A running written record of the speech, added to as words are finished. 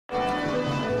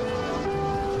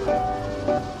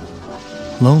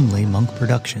Lonely Monk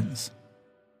Productions.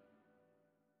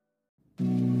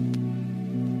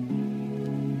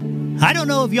 I don't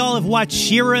know if y'all have watched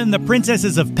She-Ra and the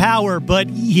Princesses of Power, but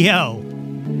yo,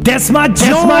 that's my joy!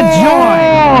 That's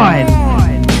my joy!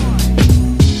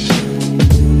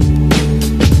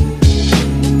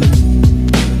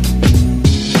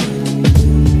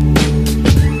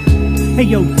 Hey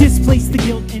yo, displace the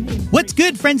guilt and... What's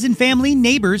good, friends and family,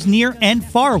 neighbors near and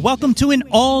far? Welcome to an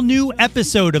all-new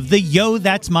episode of the Yo,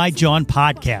 That's My John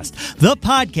podcast. The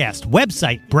podcast,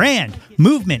 website, brand,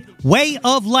 movement, way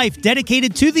of life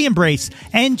dedicated to the embrace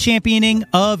and championing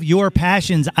of your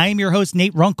passions. I am your host,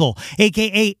 Nate Runkle,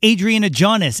 a.k.a. Adriana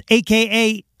Jonas,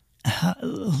 a.k.a.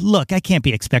 Look, I can't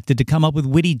be expected to come up with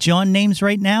witty John names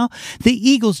right now. The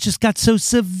Eagles just got so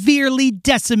severely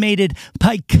decimated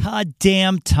by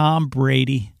goddamn Tom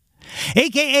Brady.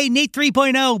 AKA Nate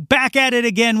 3.0, back at it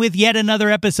again with yet another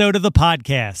episode of the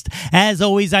podcast. As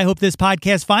always, I hope this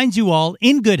podcast finds you all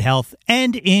in good health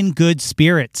and in good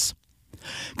spirits.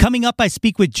 Coming up, I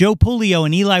speak with Joe Puleo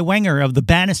and Eli Wenger of the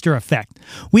Bannister Effect.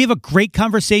 We have a great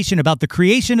conversation about the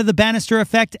creation of the Bannister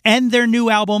Effect and their new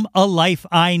album, A Life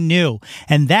I Knew.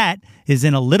 And that is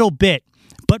in a little bit.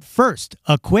 But first,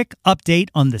 a quick update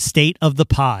on the state of the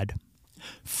pod.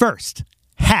 First,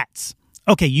 hats.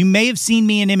 Okay, you may have seen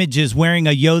me in images wearing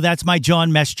a Yo, That's My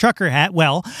John mesh trucker hat.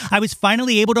 Well, I was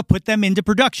finally able to put them into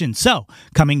production. So,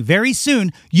 coming very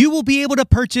soon, you will be able to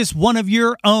purchase one of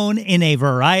your own in a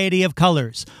variety of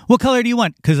colors. What color do you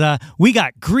want? Because we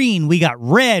got green, we got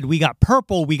red, we got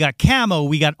purple, we got camo,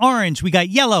 we got orange, we got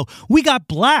yellow, we got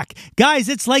black. Guys,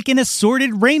 it's like an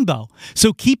assorted rainbow.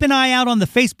 So keep an eye out on the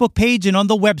Facebook page and on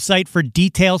the website for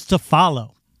details to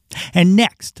follow. And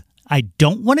next, I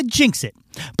don't want to jinx it,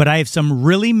 but I have some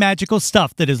really magical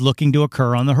stuff that is looking to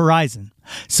occur on the horizon.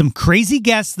 Some crazy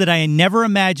guests that I never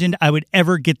imagined I would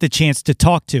ever get the chance to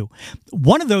talk to.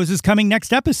 One of those is coming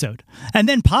next episode. And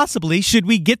then possibly, should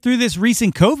we get through this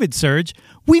recent COVID surge,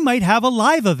 we might have a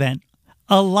live event.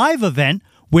 A live event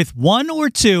with one or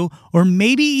two or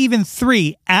maybe even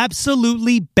three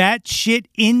absolutely batshit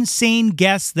insane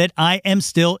guests that I am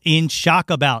still in shock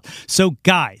about. So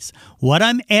guys, what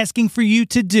I'm asking for you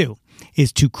to do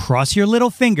is to cross your little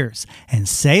fingers and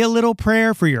say a little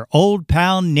prayer for your old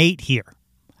pal Nate here.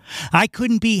 I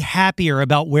couldn't be happier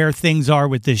about where things are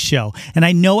with this show, and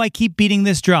I know I keep beating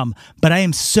this drum, but I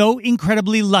am so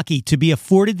incredibly lucky to be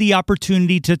afforded the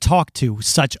opportunity to talk to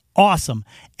such awesome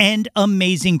and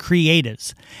amazing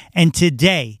creatives. And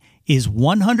today is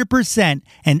 100%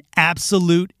 an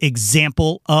absolute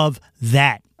example of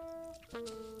that.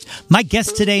 My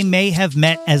guests today may have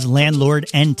met as landlord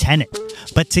and tenant,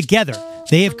 but together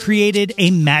they have created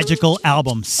a magical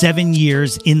album 7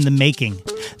 years in the making.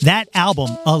 That album,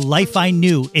 A Life I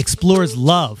Knew, explores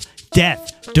love,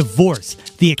 death, divorce,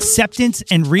 the acceptance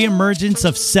and reemergence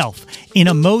of self in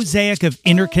a mosaic of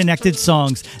interconnected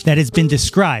songs that has been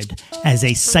described as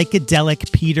a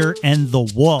psychedelic Peter and the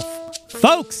Wolf.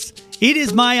 Folks, it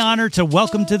is my honor to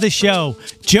welcome to the show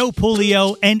Joe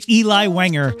Puleo and Eli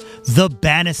Wenger, the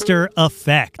Bannister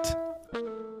Effect. Little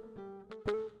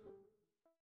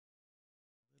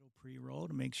pre-roll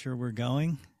to make sure we're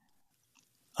going.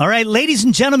 All right, ladies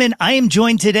and gentlemen, I am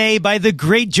joined today by the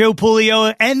great Joe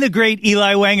Puleo and the great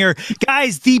Eli Wenger.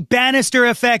 Guys, the Bannister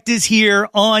Effect is here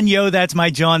on Yo, That's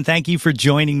My John. Thank you for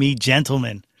joining me,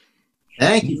 gentlemen.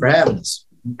 Thank you for having us.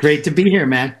 Great to be here,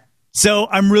 man. So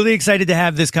I'm really excited to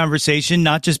have this conversation,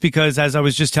 not just because, as I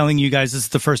was just telling you guys, this is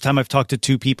the first time I've talked to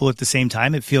two people at the same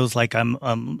time. It feels like I'm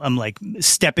like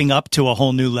stepping up to a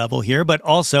whole new level here, but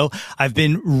also I've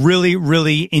been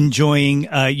really enjoying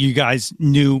you guys'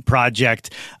 new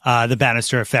project, The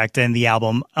Bannister Effect, and the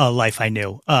album A Life I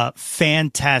Knew.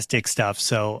 Fantastic stuff.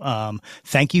 So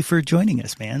thank you for joining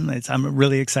us, man. I'm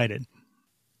really excited.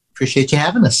 Appreciate you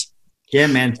having us. Yeah,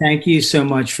 man. Thank you so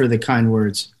much for the kind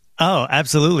words. Oh,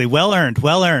 absolutely. Well earned.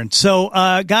 So,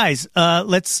 guys,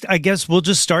 I guess we'll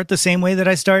just start the same way that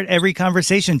I start every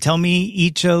conversation. Tell me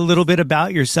each a little bit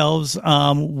about yourselves,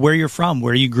 where you're from,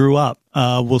 where you grew up.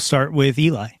 We'll start with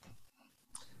Eli.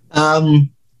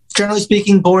 Generally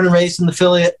speaking, born and raised in the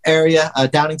Philly area,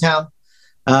 Downingtown.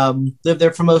 Lived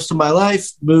there for most of my life,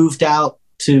 moved out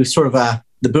to sort of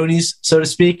the boonies, so to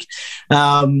speak.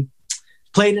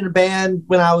 Played in a band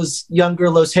when I was younger,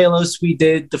 Los Halos. We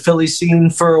did the Philly scene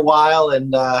for a while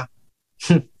and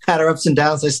had our ups and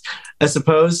downs, I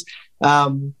suppose.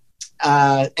 And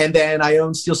then I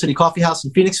owned Steel City Coffee House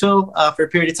in Phoenixville for a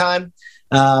period of time.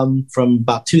 From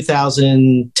about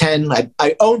 2010.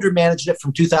 I owned or managed it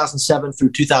from 2007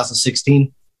 through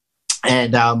 2016.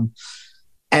 And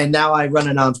now I run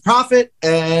a nonprofit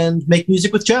and make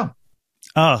music with Joe.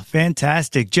 Oh,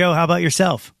 fantastic. Joe, how about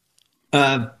yourself?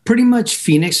 Pretty much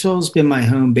Phoenixville has been my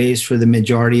home base for the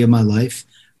majority of my life.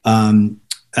 Um,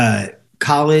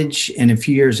 College and a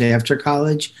few years after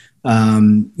college,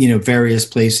 various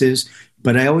places.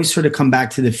 But I always sort of come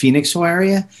back to the Phoenixville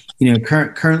area.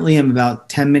 Currently I'm about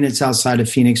 10 minutes outside of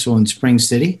Phoenixville in Spring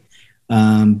City.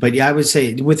 But yeah, I would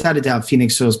say without a doubt,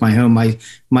 Phoenixville is my home.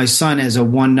 My son has a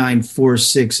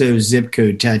 19460 zip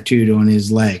code tattooed on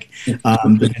his leg.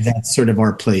 Because that's sort of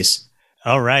our place.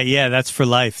 All right. Yeah, that's for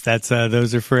life. That's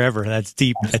those are forever. That's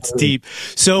deep. That's deep.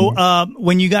 So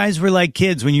when you guys were like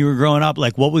kids, when you were growing up,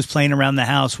 like what was playing around the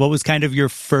house? What was kind of your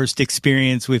first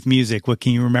experience with music? What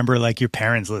can you remember like your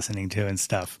parents listening to and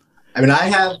stuff? I mean, I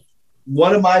have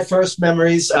one of my first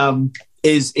memories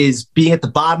is being at the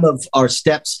bottom of our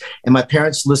steps and my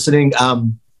parents listening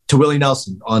to Willie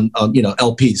Nelson on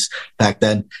LPs back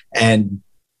then. And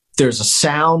there's a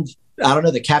sound, I don't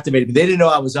know, that captivated me. They didn't know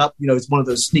I was up. It's one of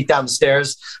those sneak down the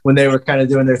stairs when they were kind of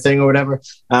doing their thing or whatever.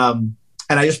 And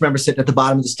I just remember sitting at the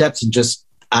bottom of the steps and just,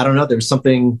 I don't know, there was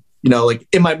something, like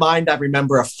in my mind, I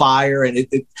remember a fire and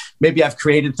it maybe I've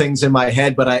created things in my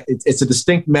head, but it's a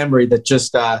distinct memory that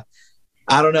just, I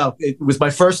don't know. It was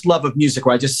my first love of music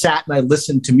where I just sat and I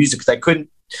listened to music because I couldn't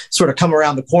sort of come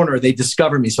around the corner. They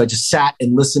discovered me. So I just sat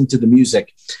and listened to the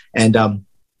music and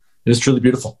it was truly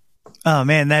beautiful. Oh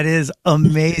man, that is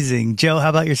amazing. Joe, how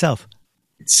about yourself?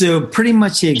 So pretty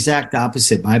much the exact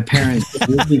opposite. My parents,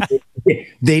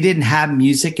 they didn't have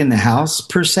music in the house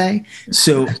per se.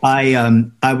 So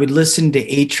I would listen to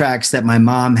 8 tracks that my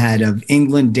mom had of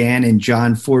England Dan and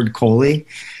John Ford Coley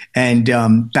and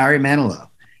Barry Manilow.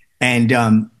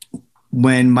 And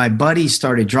when my buddy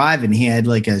started driving, he had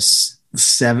like a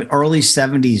early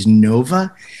 70s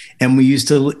Nova. And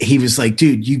he was like,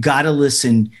 dude, you got to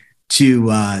listen to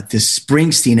the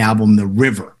Springsteen album, The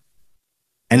River.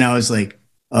 And I was like,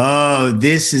 oh,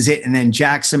 this is it. And then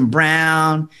Jackson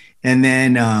Browne. And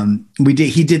then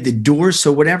he did The Doors.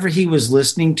 So whatever he was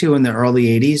listening to in the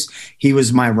early 80s, he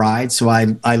was my ride. So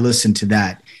I listened to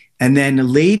that. And then the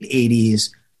late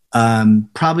 80s,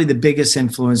 probably the biggest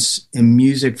influence in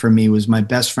music for me was my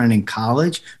best friend in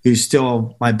college, who's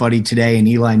still my buddy today, and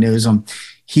Eli knows him.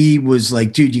 He was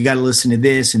like, dude, you got to listen to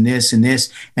this and this and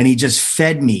this. And he just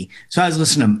fed me. So I was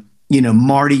listening to,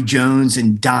 Marty Jones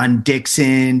and Don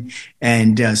Dixon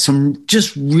and some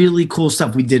just really cool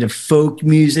stuff. We did a folk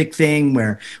music thing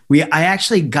where I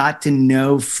actually got to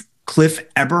know Cliff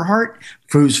Eberhardt,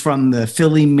 who's from the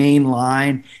Philly main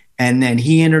line. And then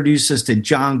he introduced us to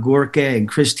John Gorka and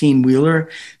Christine Wheeler.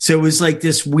 So it was like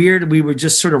this weird, we would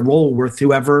just sort of roll with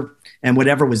whoever and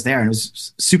whatever was there. And it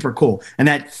was super cool. And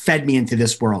that fed me into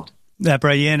this world. That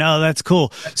right. Yeah, no, that's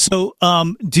cool. So,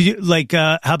 do you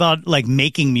how about like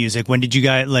making music? When did you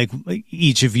guys, like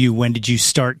each of you, when did you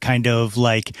start kind of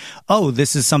like, oh,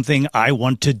 this is something I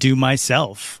want to do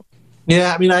myself?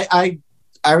 Yeah. I mean,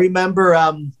 I remember,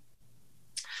 I don't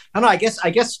know, I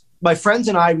guess my friends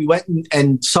and I, we went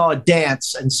and saw a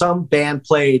dance and some band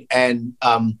played and,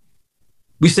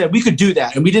 we said we could do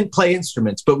that. And we didn't play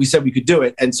instruments, but we said we could do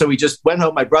it. And so we just went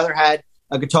home. My brother had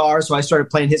a guitar, so I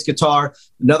started playing his guitar.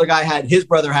 Another guy his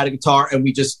brother had a guitar, and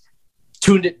we just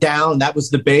tuned it down. That was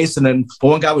the bass. And then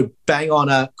one guy would bang on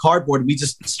a cardboard. And we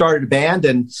just started a band,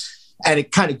 and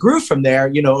it kind of grew from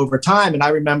there, over time. And I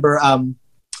remember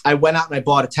I went out and I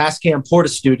bought a Tascam Porta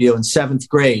Studio in 7th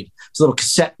grade. It's a little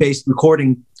cassette-based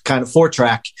recording kind of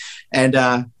 4-track,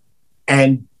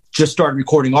 and just started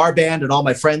recording our band and all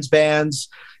my friends' bands.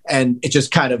 And it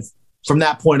just kind of, from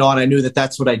that point on, I knew that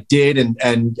that's what I did. And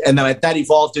then that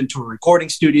evolved into a recording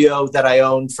studio that I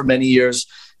owned for many years.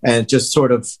 And it just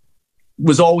sort of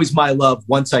was always my love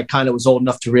once I kind of was old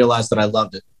enough to realize that I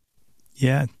loved it.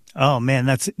 Yeah. Oh man,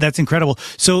 that's incredible.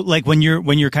 So like when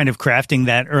you're kind of crafting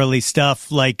that early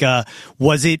stuff, like,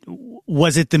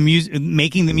 was it the music,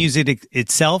 making the music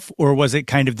itself, or was it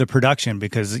kind of the production?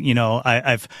 Because,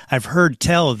 I've heard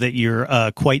tell that you're,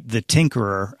 quite the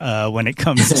tinkerer, when it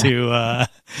comes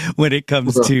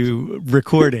to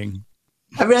recording.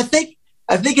 I mean, I think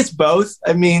it's both.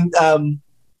 I mean, I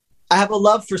have a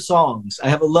love for songs. I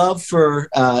have a love for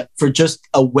just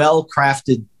a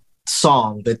well-crafted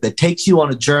song that takes you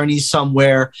on a journey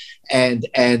somewhere, and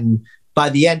by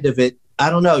the end of it, I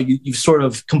don't know, you've sort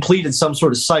of completed some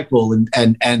sort of cycle and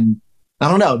I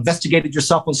don't know, investigated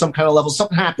yourself on some kind of level.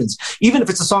 Something happens, even if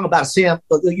it's a song about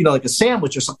like a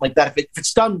sandwich or something like that. If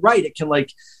it's done right, it can,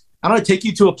 like, I don't know, take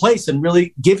you to a place and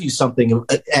really give you something.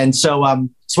 And so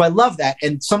I love that.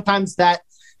 And sometimes that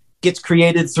gets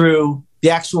created through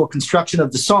the actual construction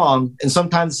of the song, and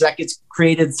sometimes that gets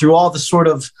created through all the sort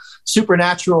of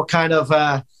supernatural kind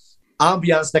of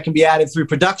ambiance that can be added through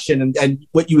production and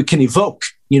what you can evoke,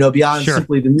 beyond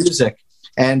simply the music.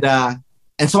 And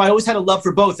so I always had a love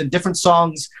for both, and different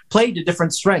songs played to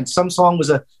different strengths. Some song was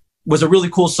a really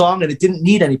cool song and it didn't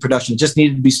need any production. It just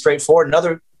needed to be straightforward.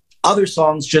 And other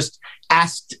songs just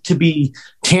asked to be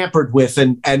tampered with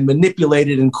and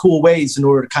manipulated in cool ways in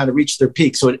order to kind of reach their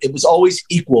peak. So it was always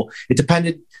equal. It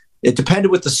depended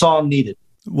what the song needed.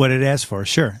 What it asked for.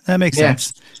 Sure. That makes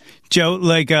sense. Joe,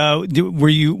 were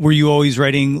you always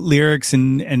writing lyrics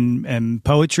and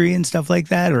poetry and stuff like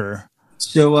that, or?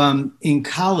 So in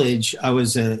college, I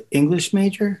was an English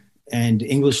major and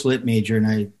English lit major, and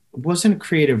I wasn't a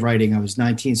creative writing. I was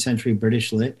 19th century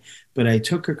British lit, but I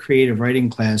took a creative writing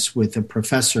class with a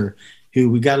professor who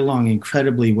we got along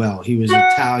incredibly well. He was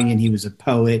Italian, he was a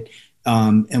poet,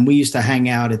 and we used to hang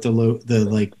out at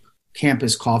the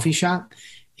campus coffee shop.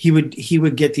 He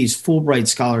would get these Fulbright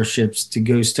scholarships to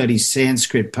go study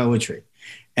Sanskrit poetry.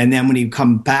 And then when he'd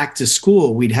come back to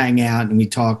school, we'd hang out and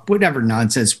we'd talk whatever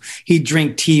nonsense. He'd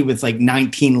drink tea with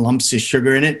 19 lumps of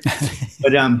sugar in it.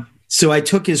 But so I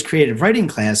took his creative writing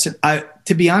class. And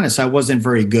to be honest, I wasn't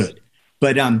very good.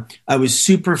 But I was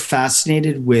super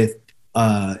fascinated with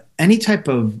any type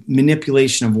of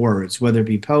manipulation of words, whether it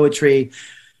be poetry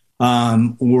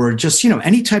or just,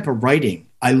 any type of writing.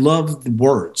 I love the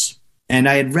words. And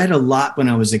I had read a lot when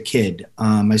I was a kid.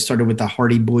 I started with the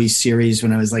Hardy Boys series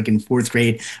when I was in fourth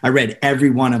grade. I read every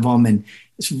one of them, and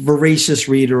it's a voracious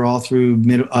reader all through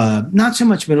not so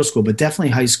much middle school, but definitely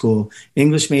high school,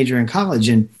 English major, and college.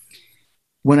 And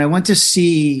when I went to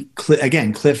see,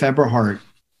 Cliff Eberhardt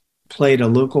play at a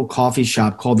local coffee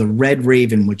shop called the Red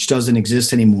Raven, which doesn't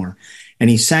exist anymore. And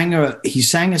he sang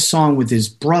a song with his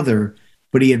brother,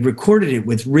 but he had recorded it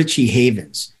with Richie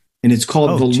Havens. And it's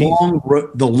called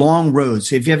The Long Road.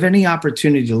 So if you have any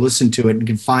opportunity to listen to it and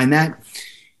can find that,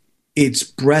 it's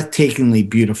breathtakingly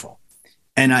beautiful.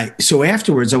 And so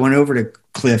afterwards, I went over to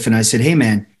Cliff and I said, hey,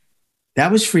 man,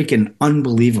 that was freaking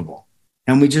unbelievable.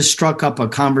 And we just struck up a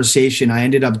conversation. I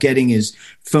ended up getting his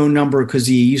phone number because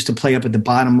he used to play up at the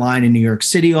Bottom Line in New York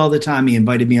City all the time. He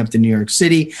invited me up to New York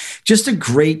City. Just a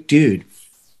great dude.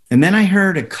 And then I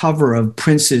heard a cover of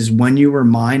Prince's When You Were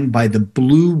Mine by the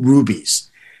Blue Rubies.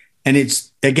 And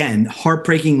it's, again,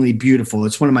 heartbreakingly beautiful.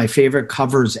 It's one of my favorite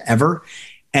covers ever.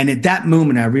 And at that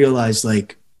moment, I realized,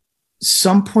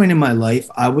 some point in my life,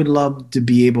 I would love to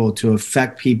be able to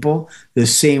affect people the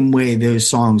same way those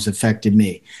songs affected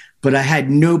me. But I had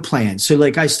no plan. So,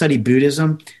 I study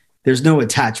Buddhism. There's no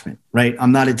attachment, right?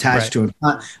 I'm not attached to it.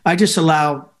 I just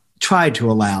try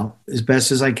to allow, as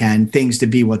best as I can, things to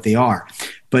be what they are.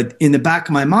 But in the back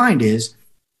of my mind is,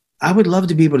 I would love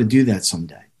to be able to do that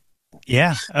someday.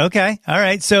 Yeah. Okay. All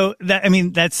right. So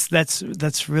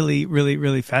that's really, really,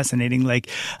 really fascinating.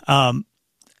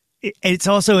 It's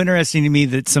also interesting to me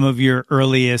that some of your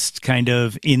earliest kind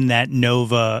of in that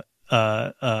Nova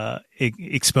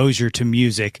exposure to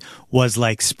music was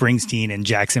Springsteen and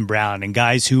Jackson Browne and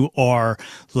guys who are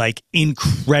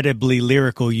incredibly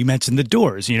lyrical. You mentioned the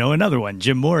Doors, another one,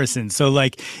 Jim Morrison. So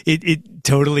it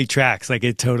totally tracks.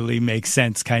 It totally makes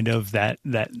sense, kind of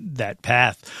that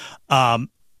path.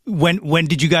 When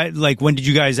did you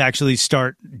guys actually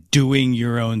start doing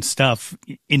your own stuff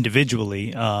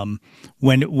individually?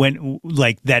 When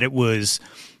that it was,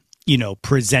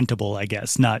 presentable, I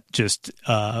guess, not just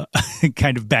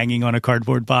kind of banging on a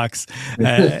cardboard box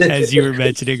as you were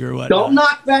mentioning or what. Don't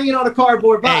knock banging on a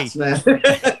cardboard box, man.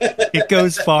 It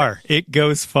goes far. It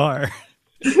goes far.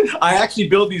 I actually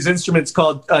build these instruments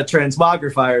called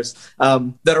transmogrifiers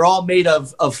that are all made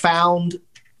of found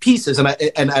pieces, and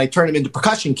I turn them into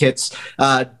percussion kits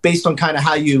based on kind of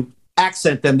how you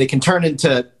accent them. They can turn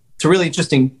into really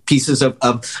interesting pieces of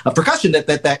percussion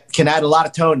that can add a lot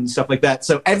of tone and stuff like that.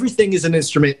 So everything is an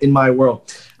instrument in my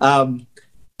world.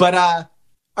 But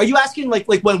are you asking like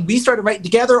when we started writing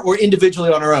together or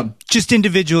individually on our own? Just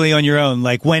individually on your own,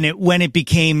 when it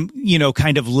became,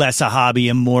 kind of less a hobby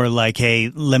and more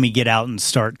hey, let me get out and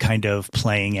start kind of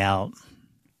playing out.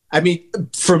 I mean,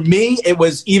 for me, it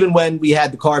was even when we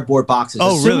had the cardboard boxes.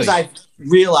 Oh, as soon really? as I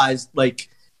realized, I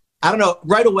don't know,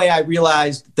 right away I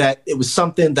realized that it was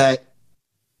something that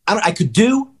I could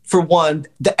do, for one,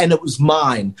 and it was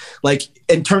mine.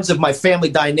 In terms of my family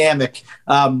dynamic,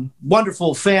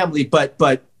 wonderful family, but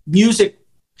music,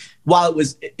 while it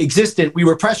was existent, we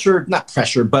were not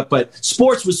pressured, but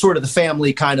sports was sort of the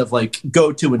family kind of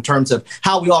go-to in terms of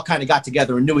how we all kind of got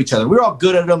together and knew each other. We were all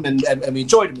good at them and we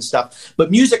enjoyed them and stuff. But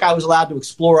music, I was allowed to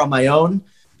explore on my own.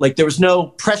 There was no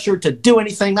pressure to do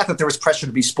anything. Not that there was pressure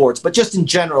to be sports, but just in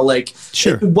general,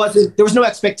 sure. There was no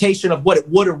expectation of what it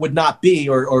would or would not be,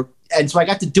 and so I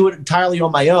got to do it entirely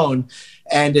on my own.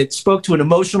 and it spoke to an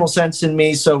emotional sense in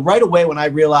me. So right away, when I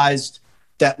realized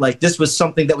that like this was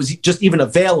something that was just even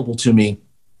available to me,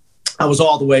 I was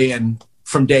all the way in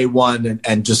from day one,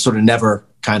 and just sort of never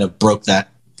kind of broke that.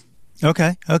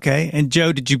 Okay. And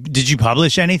Joe, did you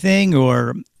publish anything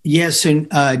or? Yes, and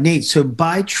Nate. So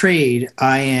by trade,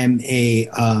 I am a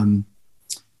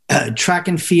track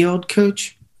and field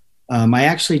coach. I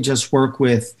actually just work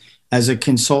with as a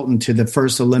consultant to the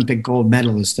first Olympic gold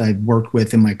medalist I've worked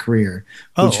with in my career,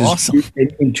 which was awesome.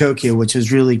 in Tokyo, which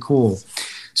is really cool.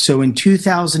 So in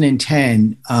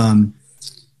 2010,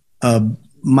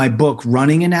 my book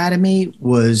Running Anatomy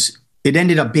it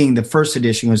ended up being the first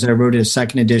edition, because I wrote a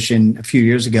second edition a few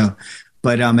years ago.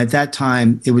 But at that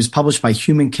time, it was published by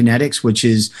Human Kinetics, which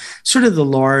is sort of the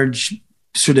large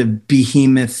sort of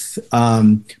behemoth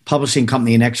publishing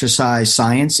company in exercise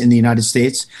science in the United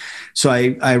States. So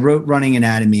I wrote Running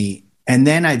Anatomy, and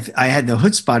then I had the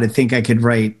chutzpah to think I could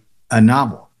write a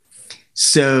novel.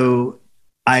 So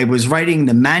I was writing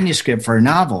the manuscript for a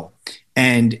novel,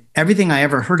 and everything I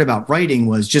ever heard about writing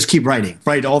was just keep writing,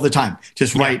 write all the time,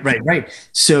 just write.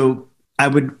 So I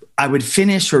would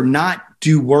finish or not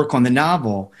do work on the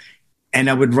novel, and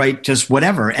I would write just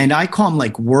whatever. And I call them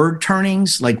like word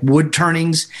turnings, like wood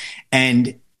turnings.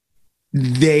 And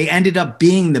they ended up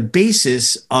being the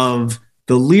basis of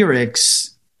the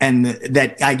lyrics and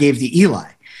that I gave to Eli.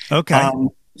 Okay.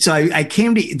 So I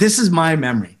came to, this is my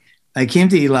memory. I came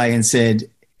to Eli and said,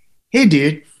 hey,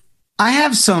 dude, I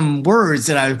have some words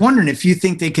that I was wondering if you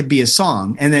think they could be a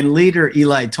song. And then later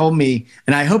Eli told me,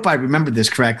 and I hope I remember this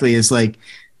correctly, is like,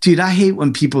 dude, I hate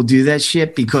when people do that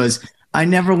shit, because I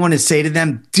never want to say to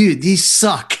them, dude, these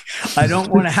suck. I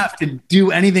don't want to have to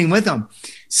do anything with them.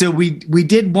 So we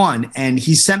did one, and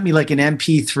he sent me like an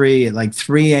MP3 at like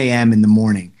 3 a.m. in the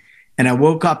morning. And I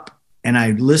woke up and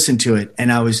I listened to it,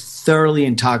 and I was thoroughly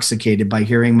intoxicated by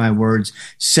hearing my words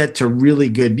set to really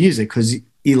good music, because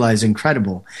Eli's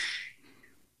incredible.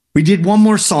 We did one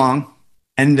more song,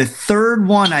 and the third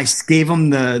one I gave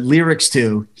him the lyrics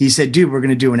to, he said, dude, we're going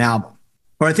to do an album.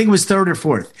 Or I think it was third or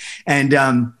fourth. And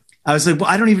I was like, well,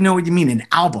 I don't even know what you mean, an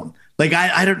album. Like,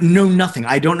 I don't know nothing.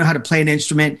 I don't know how to play an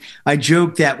instrument. I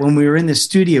joked that when we were in the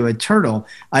studio at Turtle,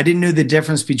 I didn't know the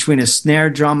difference between a snare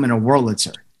drum and a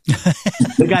Wurlitzer.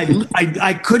 Like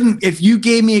I couldn't, if you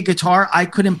gave me a guitar, I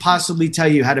couldn't possibly tell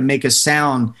you how to make a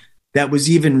sound that was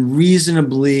even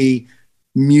reasonably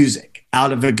music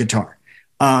out of a guitar.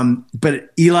 But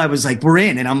Eli was like, we're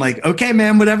in. And I'm like, okay,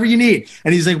 man, whatever you need.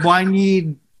 And he's like, well, I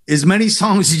need as many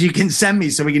songs as you can send me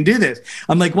so we can do this.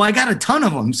 I'm like, well, I got a ton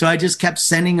of them. So I just kept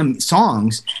sending him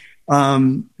songs.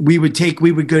 We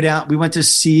would go down. We went to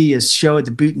see a show at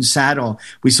the Boot and Saddle.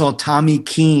 We saw Tommy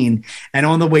Keene. And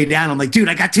on the way down, I'm like, dude,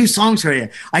 I got 2 songs for you.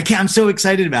 I'm so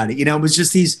excited about it. It was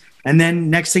just these. And then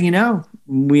next thing you know,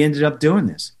 we ended up doing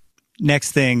this.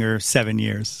 Next thing, or 7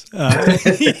 years.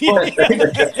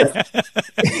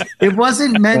 It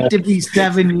wasn't meant to be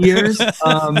 7 years,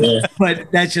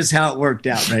 but that's just how it worked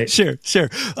out, right? Sure.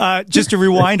 Just to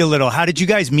rewind a little, how did you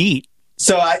guys meet?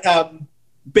 So I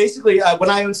basically, when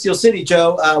I owned Steel City,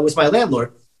 Joe was my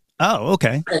landlord. Oh,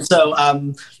 okay. And so,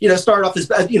 started off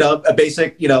as, a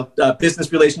basic,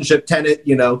 business relationship, tenant,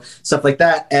 stuff like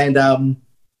that. And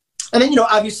then,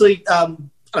 obviously,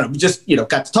 I don't know, we just,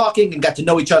 got to talking and got to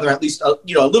know each other at least, a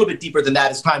little bit deeper than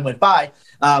that as time went by.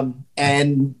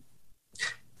 And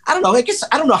I don't know, I guess,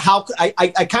 I don't know how,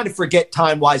 I kind of forget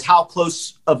time-wise how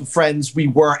close of friends we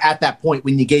were at that point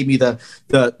when you gave me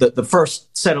the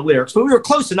first set of lyrics. But we were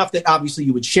close enough that obviously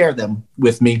you would share them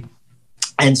with me.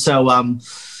 And so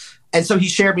he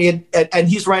shared me, and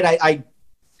he's right.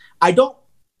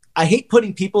 I hate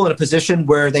putting people in a position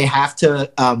where they have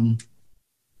to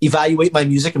evaluate my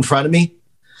music in front of me.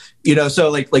 So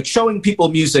like showing people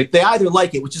music, they either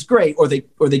like it, which is great, or they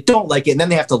don't like it, and then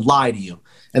they have to lie to you.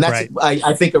 And that's, right.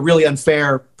 I think, a really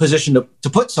unfair position to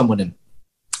put someone in.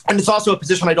 And it's also a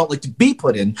position I don't like to be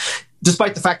put in,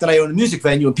 despite the fact that I own a music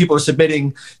venue and people are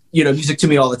submitting, music to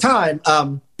me all the time.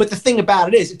 But the thing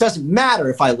about it is, it doesn't matter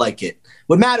if I like it.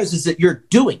 What matters is that you're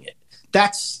doing it.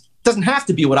 Doesn't have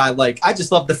to be what I like. I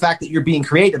just love the fact that you're being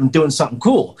creative and doing something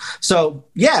cool. So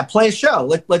yeah, play a show.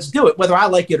 Let's do it, whether I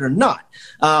like it or not.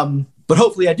 But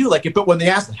hopefully I do like it. But when they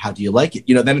ask, how do you like it?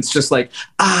 Then it's just like,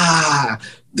 I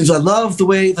love the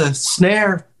way the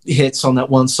snare hits on that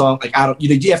one song. Like,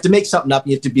 you have to make something up.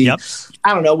 You have to be, I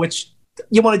don't know, which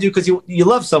you want to do because you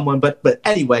love someone. But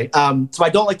anyway, so I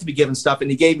don't like to be given stuff,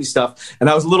 and he gave me stuff. And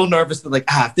I was a little nervous that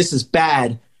if this is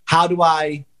bad, how do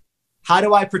I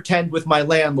pretend with my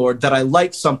landlord that I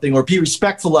like something, or be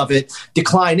respectful of it,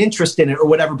 decline interest in it or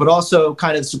whatever, but also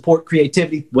kind of support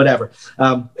creativity, whatever.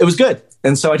 It was good.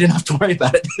 And so I didn't have to worry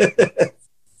about it.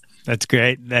 That's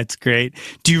great. That's great.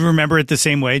 Do you remember it the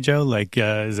same way, Joe? Like,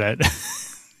 is that?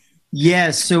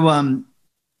 Yeah. So,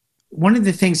 one of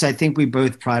the things I think we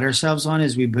both pride ourselves on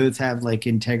is we both have like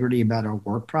integrity about our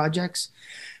work projects.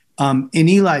 In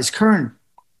Eli's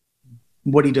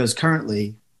what he does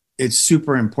currently, it's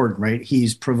super important, right?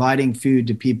 He's providing food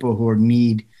to people who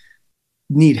need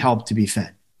help to be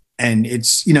fed. And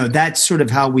it's, that's sort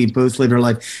of how we both live our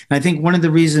life. And I think one of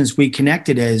the reasons we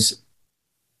connected is,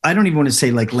 I don't even want to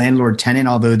say like landlord tenant,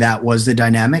 although that was the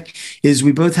dynamic, is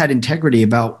we both had integrity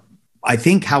about, I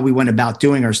think, how we went about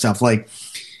doing our stuff. Like,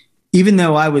 even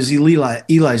though I was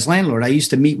Eli's landlord, I used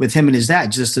to meet with him and his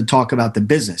dad just to talk about the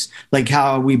business. Like,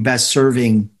 how are we best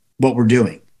serving what we're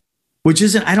doing? Which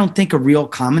isn't, I don't think, a real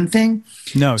common thing.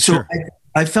 No, so sure.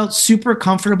 I felt super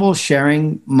comfortable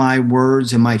sharing my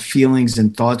words and my feelings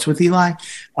and thoughts with Eli.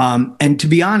 And to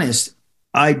be honest,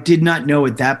 I did not know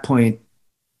at that point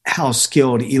how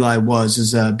skilled Eli was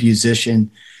as a musician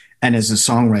and as a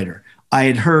songwriter. I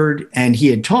had heard, and he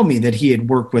had told me that he had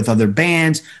worked with other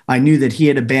bands. I knew that he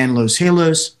had a band, Los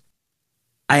Halos.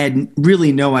 I had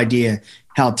really no idea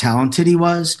how talented he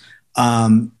was.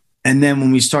 And then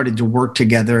when we started to work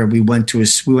together, we went to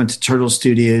Turtle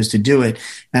Studios to do it,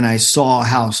 and I saw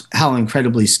how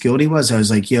incredibly skilled he was. I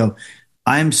was like, yo,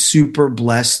 I'm super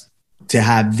blessed to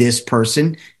have this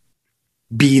person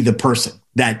be the person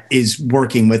that is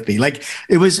working with me. Like,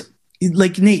 it was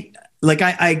like, Nate, like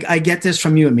I get this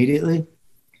from you immediately.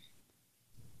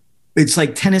 It's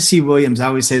like Tennessee Williams. I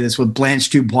always say this with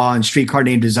Blanche Dubois and Streetcar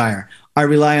Named Desire. I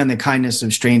rely on the kindness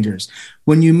of strangers.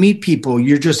 When you meet people,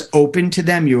 you're just open to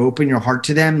them. You open your heart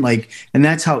to them. Like, and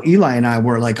that's how Eli and I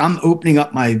were. Like, I'm opening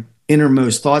up my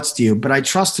innermost thoughts to you, but I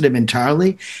trusted him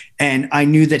entirely. And I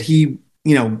knew that he,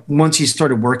 once he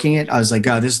started working it, I was like,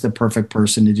 oh, this is the perfect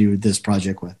person to do this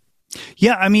project with.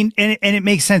 Yeah, I mean, and it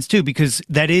makes sense too, because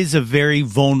that is a very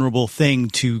vulnerable thing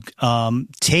to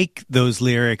take those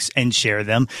lyrics and share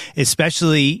them,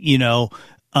 especially,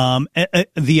 at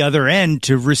the other end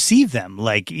to receive them.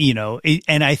 Like,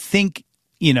 and I think,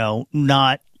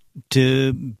 not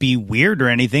to be weird or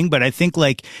anything, but I think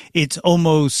like it's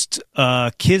almost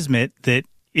kismet that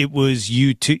it was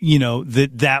you to,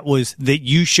 that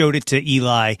you showed it to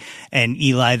Eli, and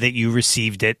Eli that you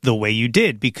received it the way you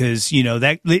did, because,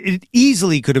 that it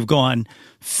easily could have gone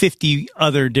 50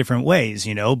 other different ways,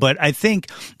 but I think,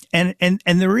 and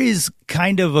there is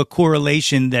kind of a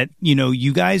correlation that,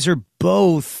 you guys are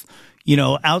both,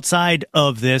 outside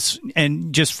of this,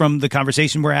 and just from the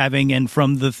conversation we're having and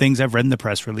from the things I've read in the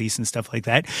press release and stuff like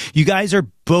that, you guys are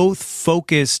both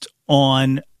focused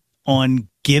on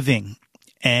giving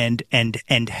and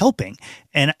helping.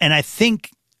 And I think,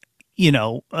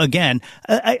 again,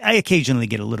 I occasionally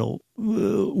get a little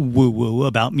woo-woo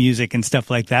about music and stuff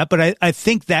like that, but I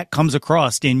think that comes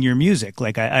across in your music.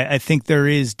 Like, I think there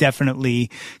is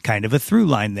definitely kind of a through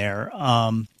line there.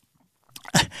 I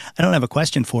don't have a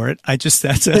question for it. That's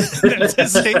a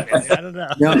statement. I don't know.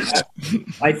 No,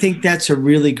 I think that's a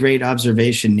really great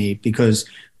observation, Nate, because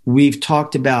we've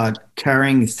talked about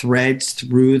carrying threads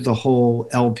through the whole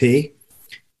LP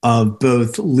of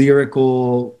both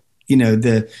lyrical,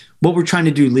 what we're trying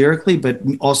to do lyrically, but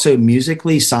also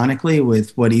musically, sonically,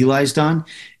 with what Eli's done.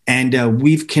 And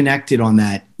we've connected on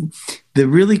that. The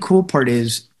really cool part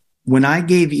is, when I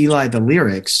gave Eli the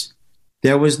lyrics,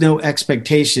 there was no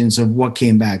expectations of what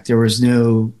came back. There was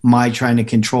no my trying to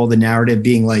control the narrative,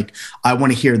 being like, I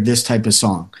want to hear this type of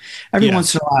song. Every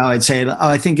once in a while, I'd say, oh,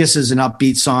 I think this is an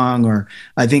upbeat song, or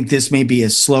I think this may be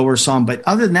a slower song. But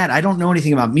other than that, I don't know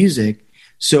anything about music.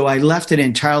 So I left it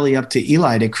entirely up to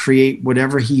Eli to create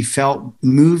whatever he felt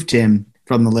moved him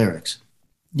from the lyrics.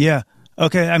 Yeah.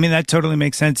 Okay. I mean, that totally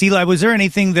makes sense. Eli, was there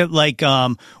anything that, like,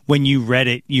 when you read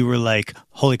it, you were like,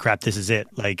 holy crap, this is it?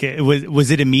 Like,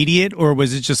 was it immediate, or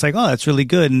was it just like, oh, that's really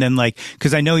good? And then, like,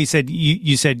 because I know you said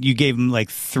you gave him like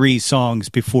 3 songs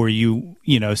before you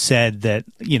said that,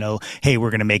 hey, we're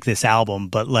going to make this album.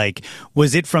 But like,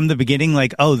 was it from the beginning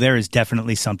like, oh, there is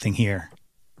definitely something here?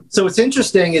 So what's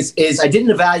interesting is I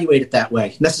didn't evaluate it that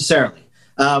way necessarily,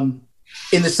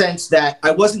 in the sense that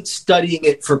I wasn't studying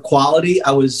it for quality.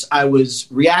 I was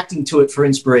reacting to it for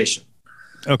inspiration.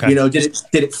 Okay. Did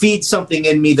it feed something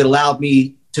in me that allowed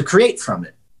me to create from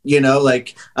it?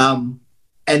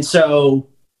 And so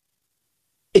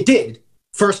it did.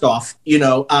 First off,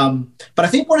 but I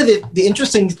think one of the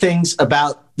interesting things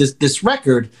about this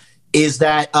record is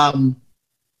that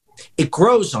it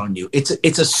grows on you.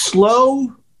 It's a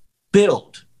slow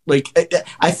build. Like,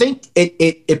 I think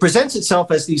it presents itself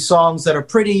as these songs that are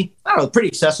pretty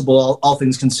accessible, all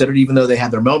things considered, even though they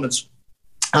have their moments.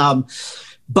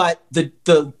 But the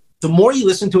the more you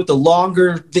listen to it, the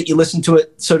longer that you listen to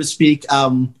it, so to speak,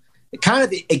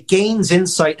 it gains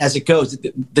insight as it goes.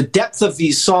 The depth of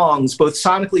these songs, both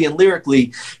sonically and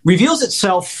lyrically, reveals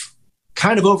itself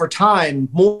kind of over time,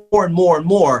 more and more and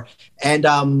more.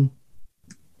 And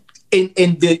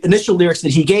in the initial lyrics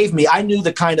that he gave me, I knew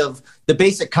the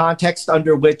basic context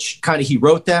under which kind of he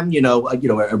wrote them.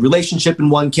 A relationship in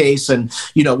one case, and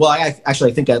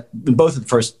I think in both of the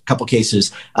first couple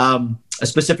cases, a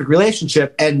specific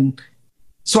relationship. And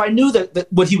so I knew that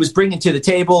what he was bringing to the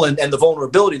table and the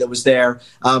vulnerability that was there.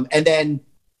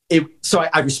 So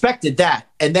I respected that.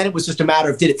 And then it was just a matter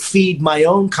of, did it feed my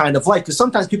own kind of life? Because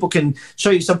sometimes people can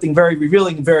show you something very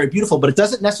revealing and very beautiful, but it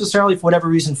doesn't necessarily, for whatever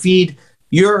reason, feed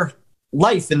your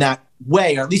life in that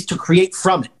way, or at least to create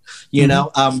from it,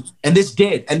 and this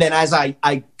did. And then as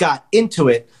I got into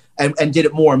it and did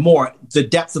it more and more, the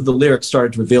depth of the lyrics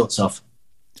started to reveal itself.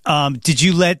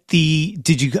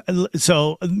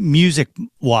 So music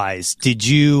wise, did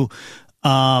you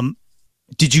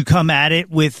come at it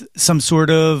with some sort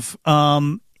of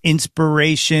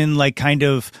inspiration, like kind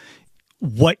of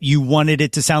what you wanted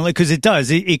it to sound like? Because it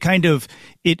does, it kind of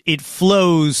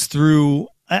flows through,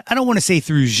 I don't want to say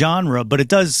through genre, but it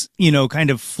does, kind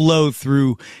of flow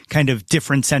through kind of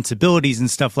different sensibilities and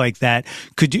stuff like that.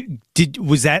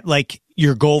 Was that like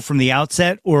your goal from the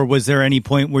outset, or was there any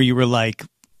point where you were like,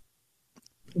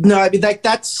 no, I mean,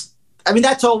 that's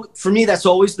all for me. That's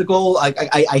always the goal.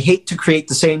 I hate to create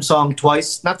the same song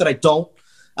twice. Not that I don't,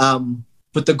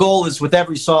 but the goal is with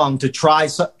every song to try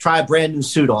a brand new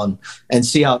suit on and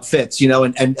see how it fits,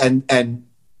 and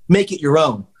make it your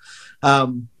own.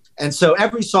 And so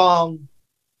every song,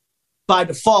 by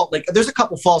default, like there's a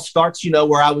couple false starts,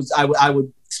 where I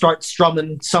would start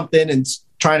strumming something and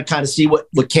trying to kind of see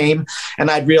what came, and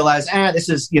I'd realize, this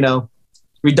is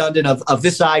redundant of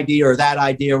this idea or that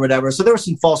idea or whatever. So there were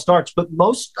some false starts, but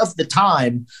most of the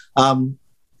time,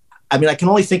 I can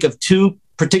only think of two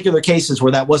particular cases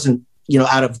where that wasn't,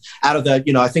 out of the,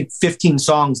 I think 15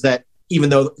 songs that, even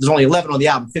though there's only 11 on the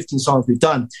album, 15 songs we've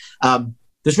done,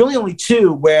 there's really only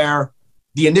two where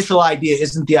the initial idea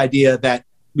isn't the idea that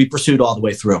we pursued all the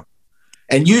way through.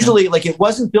 And usually, like, it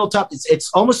wasn't built up.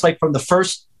 It's almost like from the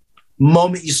first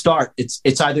moment you start,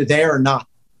 it's either there or not.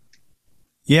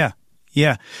 Yeah.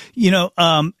 Yeah.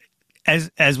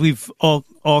 As we've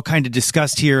all kind of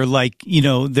discussed here, like,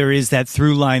 there is that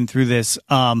through line through this,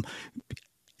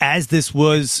 as this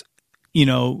was,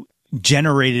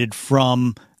 generated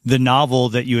from the novel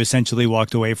that you essentially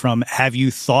walked away from. Have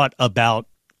you thought about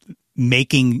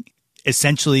making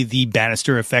essentially the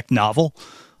Bannister Effect novel,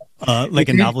 like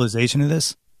a novelization of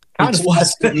this? Kind of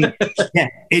was. Yeah,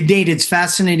 Nate, it's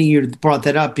fascinating you brought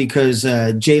that up, because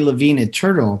Jay Levine at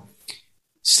Turtle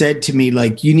said to me,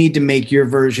 like, you need to make your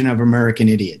version of American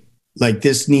Idiot. Like,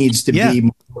 this needs to be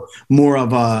more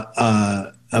of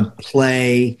a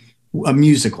play, a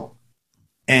musical.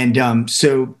 And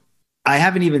so I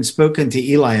haven't even spoken to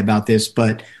Eli about this,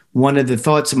 but one of the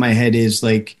thoughts in my head is,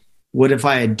 like, what if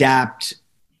I adapt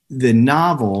the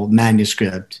novel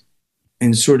manuscript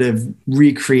and sort of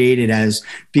recreate it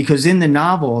because in the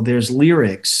novel, there's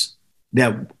lyrics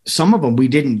that some of them we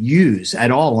didn't use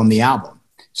at all on the album.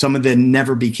 Some of them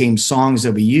never became songs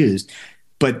that we used,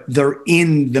 but they're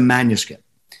in the manuscript.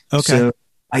 Okay. So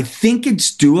I think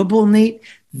it's doable, Nate.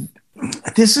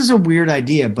 This is a weird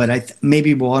idea, but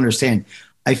maybe we'll understand.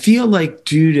 I feel like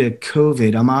due to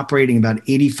COVID, I'm operating about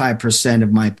 85%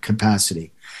 of my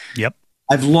capacity. Yep.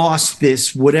 I've lost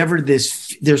there's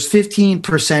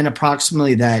 15%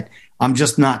 approximately that I'm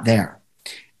just not there.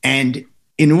 And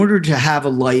in order to have a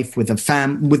life with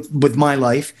with my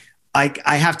life, I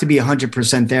have to be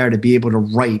 100% there to be able to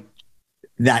write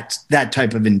that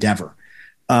type of endeavor.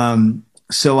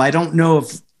 So I don't know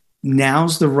if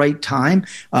now's the right time.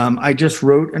 I just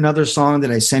wrote another song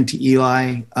that I sent to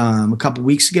Eli a couple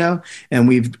weeks ago, and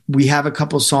we have a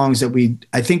couple songs that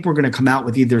I think we're going to come out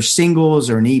with either singles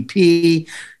or an EP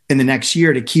in the next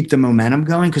year to keep the momentum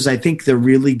going, because I think they're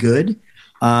really good.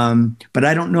 But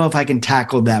I don't know if I can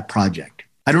tackle that project.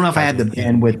 I don't know if I had the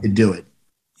bandwidth to do it.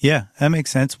 Yeah, that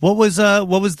makes sense. What was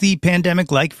the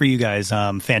pandemic like for you guys?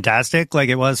 Fantastic, like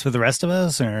it was for the rest of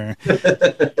us, or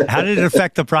how did it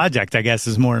affect the project? I guess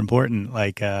is more important.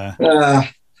 Like, for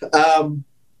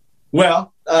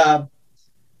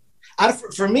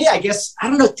me, I guess I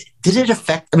don't know. Did it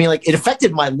affect? I mean, like, it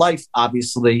affected my life,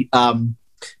 obviously.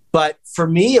 But for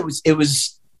me, it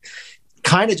was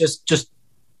kind of just.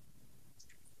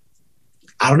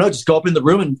 I don't know, just go up in the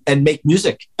room and make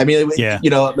music. I mean,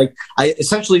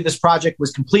 essentially this project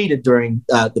was completed during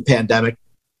the pandemic.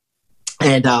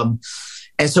 And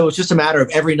so it's just a matter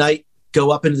of every night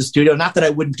go up into the studio. Not that I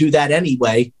wouldn't do that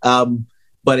anyway,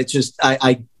 but it's just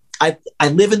I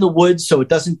live in the woods, so it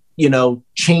doesn't,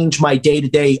 change my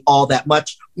day-to-day all that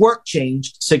much. Work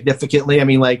changed significantly. I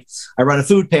mean, like, I run a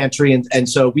food pantry, and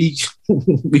so we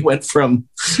we went from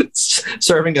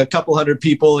serving a couple hundred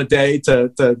people a day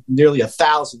to nearly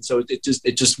 1,000. So it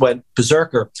just went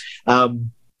berserker.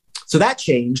 So that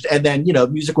changed, and then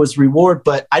music was the reward.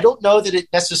 But I don't know that it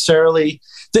necessarily.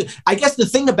 I guess the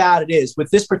thing about it is, with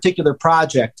this particular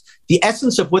project, the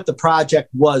essence of what the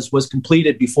project was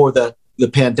completed before the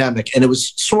pandemic, and it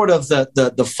was sort of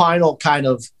the final kind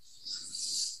of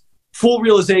full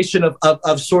realization of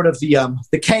sort of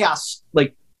the chaos.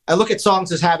 Like, I look at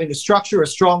songs as having a structure, a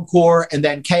strong core, and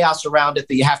then chaos around it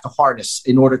that you have to harness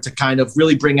in order to kind of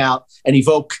really bring out and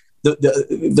evoke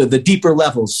the deeper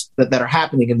levels that are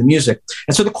happening in the music.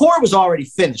 And so the core was already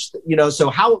finished,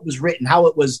 so how it was written, how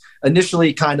it was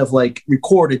initially kind of like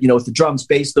recorded, with the drums,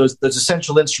 bass, those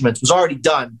essential instruments was already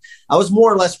done. I was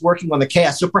more or less working on the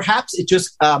chaos. So perhaps it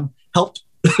just helped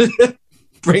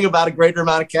bring about a greater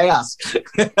amount of chaos.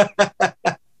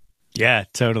 Yeah,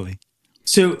 totally.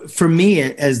 So for me,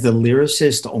 as the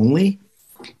lyricist only,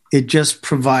 it just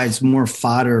provides more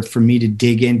fodder for me to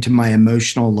dig into my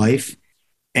emotional life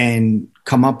and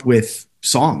come up with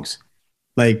songs.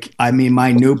 Like, I mean,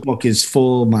 my notebook is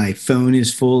full, my phone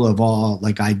is full of all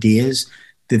like ideas,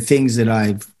 the things that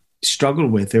I've struggled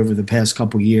with over the past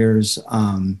couple of years.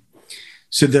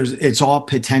 So it's all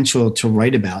potential to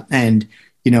write about. And,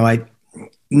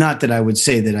 not that I would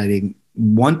say that I didn't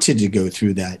wanted to go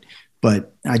through that,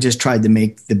 but I just tried to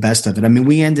make the best of it. I mean,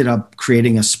 we ended up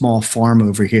creating a small farm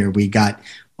over here. We got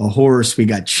a horse, we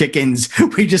got chickens,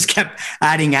 we just kept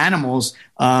adding animals,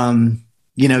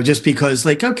 just because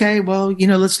like, okay, well,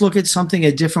 let's look at something,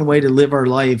 a different way to live our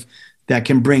life that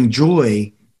can bring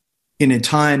joy in a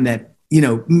time that,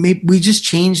 we just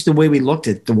changed the way we looked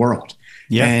at the world.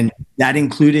 Yeah. And that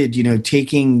included,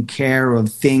 taking care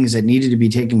of things that needed to be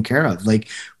taken care of. Like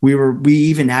we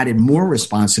even added more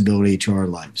responsibility to our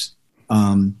lives.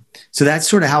 So that's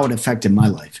sort of how it affected my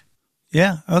life.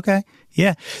 Yeah. Okay.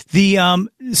 Yeah.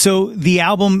 So the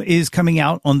album is coming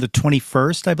out on the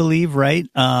 21st, I believe, right?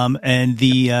 And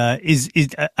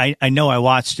I know I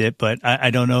watched it, but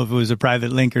I don't know if it was a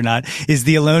private link or not. Is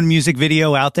the Alone music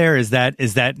video out there? Is that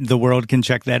the world can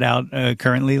check that out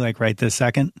currently, like right this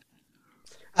second?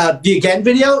 The Again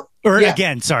video?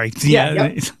 Again, sorry.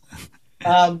 Yeah.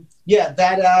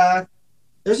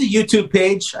 There's a YouTube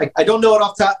page. I don't know it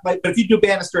off top, but if you do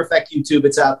Bannister Effect YouTube,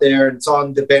 it's out there, and it's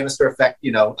on the Bannister Effect,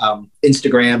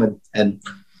 Instagram and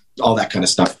all that kind of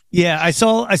stuff. Yeah, I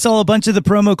saw a bunch of the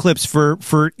promo clips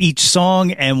for each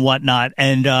song and whatnot,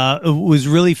 and was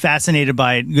really fascinated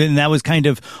by it. And that was kind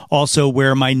of also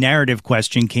where my narrative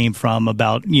question came from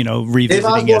about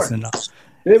revisiting us. And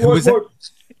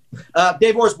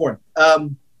Dave Osborne,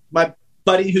 my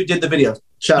buddy who did the video.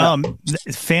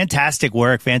 Fantastic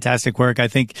work. I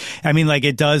think,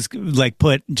 it does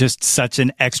put just such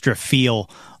an extra feel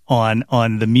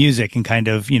on the music and kind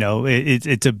of,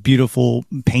 it's a beautiful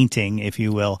painting, if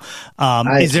you will.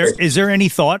 Is there any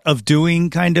thought of doing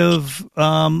kind of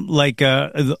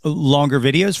longer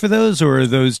videos for those, or are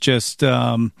those just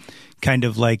kind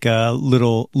of like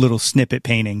little snippet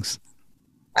paintings?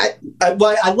 I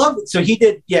love it. So he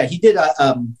did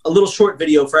a little short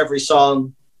video for every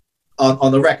song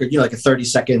on the record, like a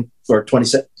 30-second or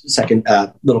 20-second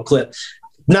little clip.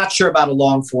 Not sure about a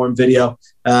long form video.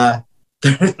 They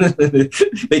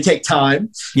take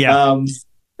time. Yeah.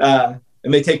 And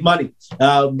they take money.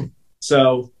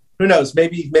 So who knows?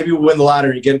 Maybe we'll win the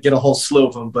lottery and get a whole slew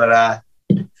of them. But I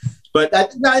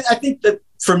think that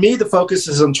for me, the focus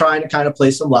is on trying to kind of play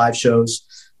some live shows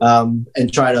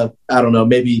and try to, I don't know,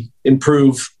 maybe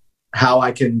improve how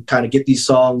I can kind of get these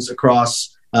songs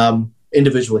across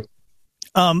individually.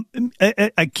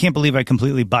 I can't believe I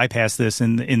completely bypassed this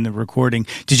in the recording.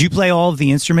 Did you play all of the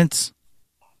instruments?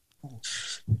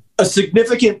 A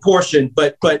significant portion,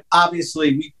 but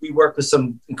obviously we work with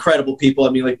some incredible people. I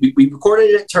mean, like we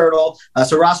recorded it at Turtle.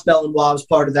 So Ross Bellenois was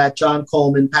part of that. John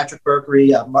Coleman, Patrick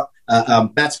Berkery,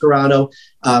 Matt Scarano.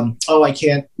 I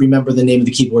can't remember the name of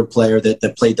the keyboard player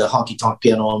that played the honky tonk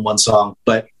piano on one song,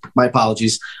 but my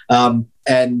apologies. My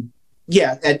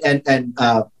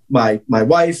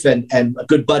wife and a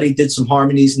good buddy did some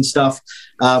harmonies and stuff.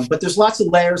 But there's lots of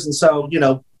layers. And so,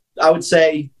 I would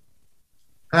say,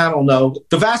 I don't know,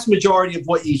 the vast majority of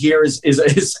what you hear is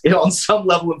on some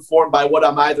level informed by what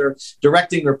I'm either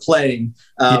directing or playing.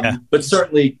 But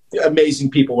certainly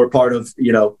amazing people were part of,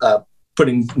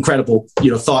 putting incredible,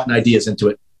 thought and ideas into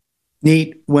it.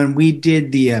 Nate, when we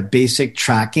did the basic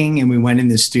tracking and we went in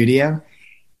the studio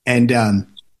and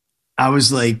I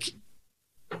was like,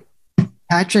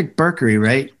 Patrick Berkery,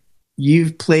 right?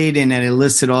 You've played in and it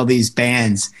listed all these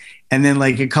bands. And then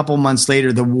like a couple months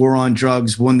later, the War on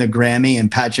Drugs won the Grammy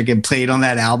and Patrick had played on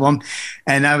that album.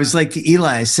 And I was like to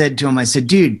Eli, I said to him, I said,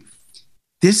 dude,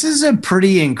 this is a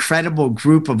pretty incredible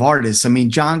group of artists. I mean,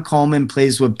 John Coleman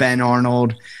plays with Ben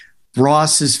Arnold.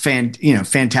 Ross is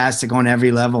fantastic on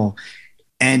every level.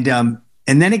 And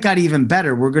then it got even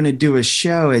better. We're going to do a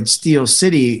show at Steel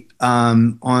City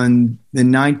on the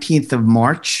 19th of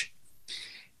March.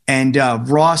 And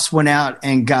Ross went out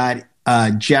and got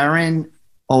Jaron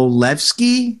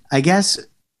Olevsky, I guess,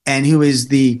 and who is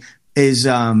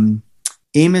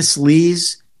Amos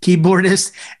Lee's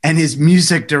keyboardist and his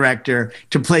music director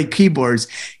to play keyboards.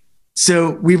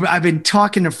 So I've been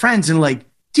talking to friends and like,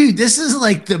 dude, this is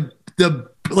like the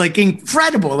like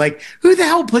incredible. Like, who the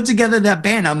hell put together that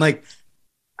band? I'm like,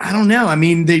 I don't know. I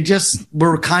mean, they just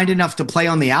were kind enough to play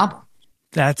on the album.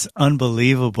 That's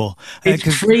unbelievable.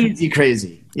 It's crazy. Because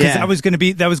Yeah. that was going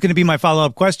to be my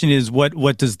follow-up question is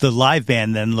what does the live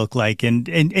band then look like? And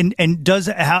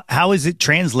how is it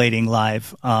translating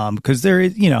live? Because there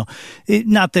is,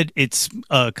 not that it's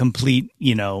a complete,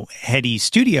 heady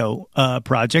studio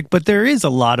project, but there is a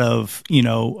lot of,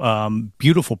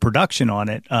 beautiful production on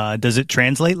it. Does it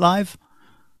translate live?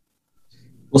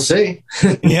 We'll see.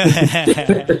 Yeah.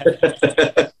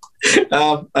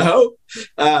 I hope.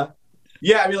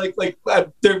 Yeah, I mean,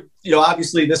 there.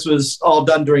 Obviously, this was all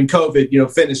done during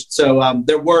COVID. Finished. So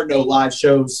there were no live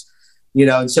shows.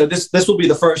 And so this will be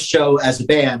the first show as a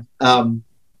band.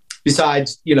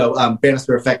 Besides,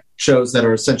 Bannister Effect shows that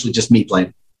are essentially just me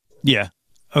playing. Yeah.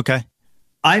 Okay.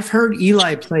 I've heard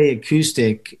Eli play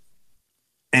acoustic,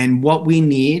 and what we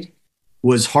need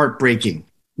was heartbreaking.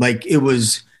 Like, it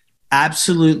was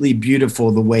absolutely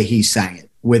beautiful the way he sang it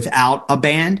without a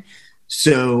band.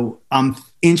 So I'm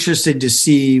interested to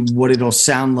see what it'll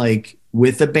sound like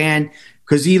with a band,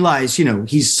 because Eli's,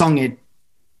 he's sung it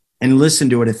and listened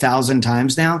to it 1,000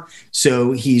 times now.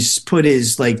 So he's put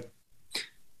his the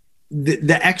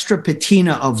extra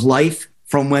patina of life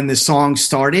from when the song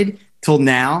started till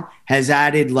now has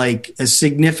added like a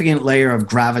significant layer of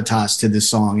gravitas to the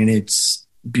song, and it's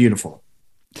beautiful.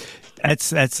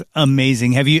 That's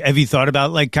amazing. Have you thought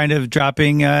about like kind of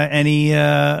dropping any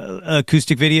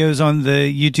acoustic videos on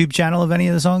the YouTube channel of any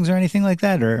of the songs or anything like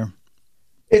that? Or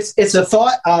it's a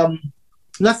thought.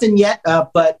 Nothing yet,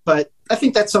 but I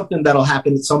think that's something that'll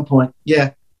happen at some point.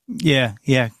 Yeah.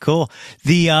 Yeah, cool.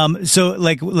 The so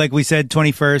like we said,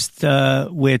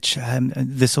 21st, which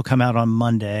this will come out on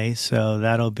Monday, so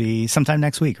that'll be sometime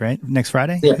next week, right? Next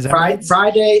Friday. Yeah, is that right?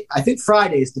 Friday. I think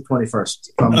Friday is the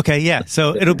 21st. Okay, yeah.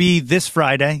 So it'll be this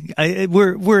Friday.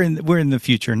 We're in the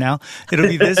future now. It'll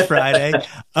be this Friday.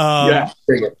 Yeah,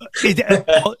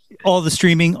 all the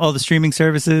streaming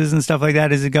services and stuff like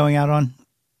that. Is it going out on?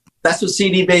 That's what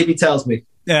CD Baby tells me.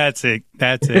 That's it.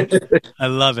 I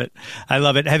love it.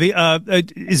 Have you,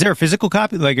 is there a physical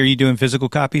copy? Like, are you doing physical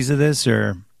copies of this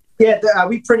or? Yeah,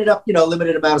 we printed up, a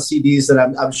limited amount of CDs that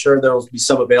I'm sure there'll be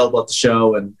some available at the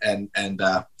show. And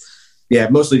yeah,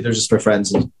 mostly they're just for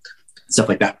friends and stuff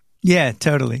like that. Yeah,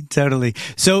 totally.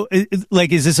 So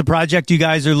is this a project you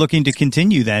guys are looking to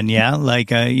continue then? Yeah.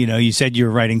 Like, you said you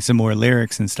were writing some more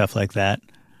lyrics and stuff like that.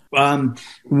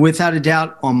 Without a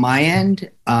doubt on my end,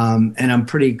 and I'm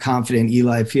pretty confident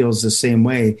Eli feels the same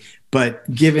way, but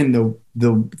given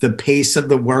the pace of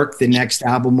the work, the next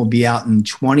album will be out in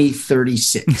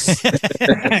 2036.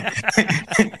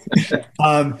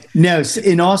 No,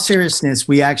 in all seriousness,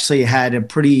 we actually had a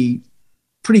pretty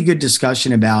good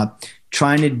discussion about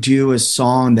trying to do a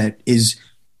song that is,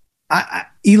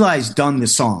 Eli's done the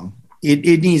song.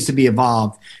 It needs to be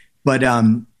evolved, but,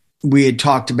 we had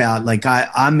talked about like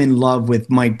I'm in love with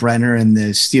Mike Brenner and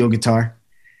the steel guitar.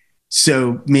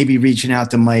 So maybe reaching out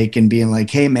to Mike and being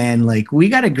like, hey man, like we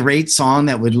got a great song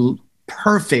that would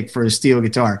perfect for a steel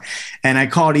guitar. And I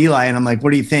called Eli and I'm like,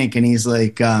 what do you think? And he's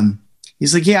like,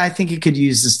 yeah, I think it could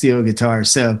use the steel guitar.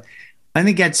 So I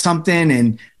think that's something.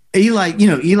 And Eli,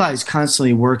 Eli's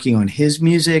constantly working on his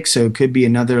music. So it could be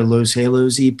another Los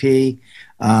Halos EP.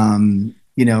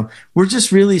 We're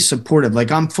just really supportive.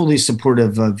 Like I'm fully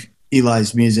supportive of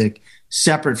Eli's music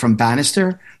separate from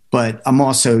Bannister, but I'm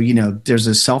also, there's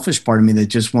a selfish part of me that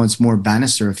just wants more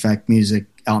Bannister Effect music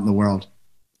out in the world.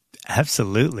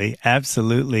 Absolutely.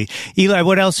 Eli,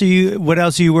 what else are you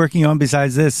working on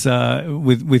besides this,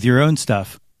 with your own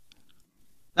stuff?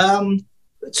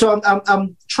 So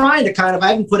I'm trying to I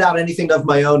haven't put out anything of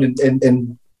my own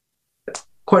in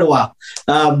quite a while.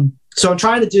 So I'm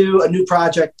trying to do a new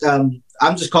project. I'm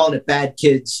just calling it Bad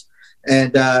Kids,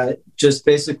 and just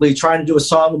basically trying to do a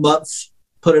song a month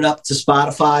put it up to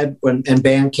Spotify and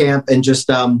Bandcamp, and just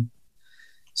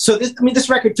so this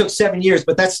record took 7 years,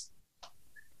 but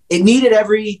it needed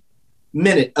every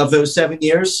minute of those 7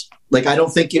 years. Like, I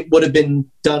don't think it would have been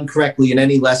done correctly in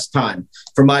any less time,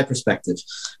 from my perspective.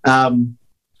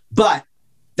 But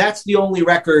that's the only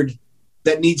record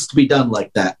that needs to be done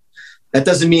like that. That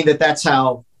doesn't mean that that's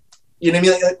how, you know what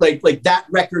I mean? Like that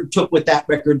record took with that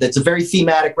record. That's a very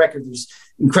thematic record. There's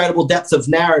incredible depth of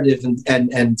narrative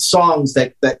and songs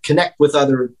that connect with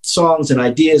other songs and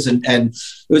ideas. And it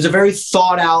was a very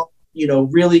thought out, you know,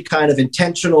 really kind of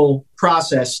intentional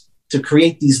process to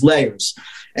create these layers.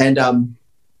 And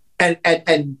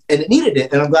it needed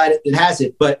it. And I'm glad it has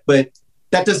it. But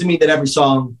that doesn't mean that every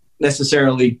song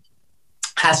necessarily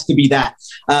has to be that.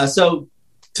 So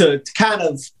to kind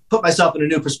of put myself in a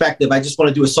new perspective, I just want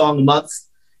to do a song a month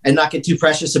and not get too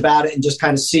precious about it, and just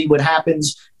kind of see what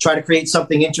happens, try to create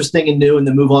something interesting and new, and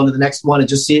then move on to the next one and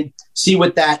just see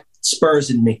what that spurs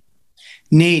in me.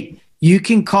 Nate, you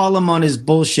can call him on his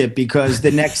bullshit, because the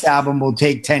next album will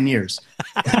take 10 years.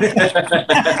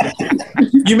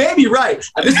 You may be right.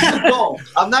 This is a goal.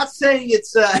 I'm not saying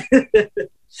it's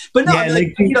but no, Yeah,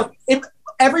 you know,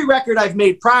 every record I've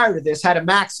made prior to this had a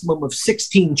maximum of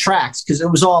 16 tracks because it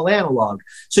was all analog.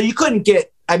 So you couldn't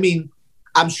get, I mean,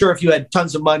 I'm sure if you had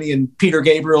tons of money and Peter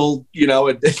Gabriel, you know,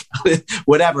 and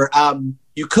whatever,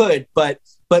 you could, but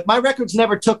my records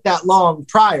never took that long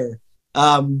prior,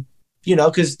 you know,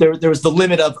 because there was the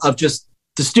limit of just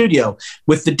the studio.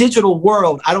 With the digital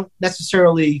world, I don't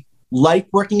necessarily like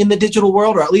working in the digital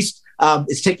world, or at least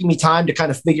it's taking me time to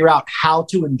kind of figure out how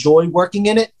to enjoy working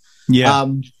in it. Yeah.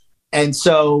 And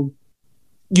so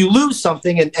you lose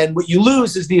something, and what you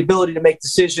lose is the ability to make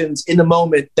decisions in the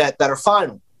moment that are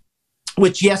final,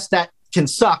 which, yes, that can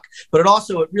suck, but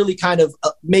it really kind of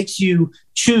makes you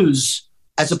choose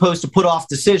as opposed to put off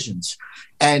decisions.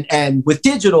 And with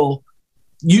digital,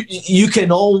 you can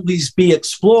always be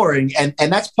exploring. And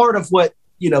that's part of what,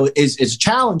 you know, is a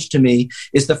challenge to me,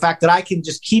 is the fact that I can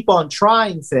just keep on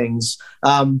trying things.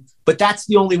 But that's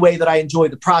the only way that I enjoy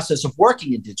the process of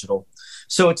working in digital.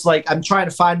 So it's like I'm trying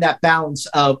to find that balance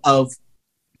of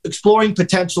exploring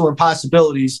potential and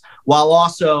possibilities while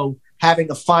also having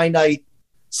a finite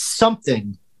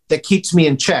something that keeps me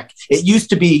in check. It used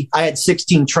to be I had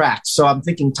 16 tracks, so I'm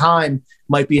thinking time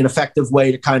might be an effective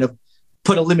way to kind of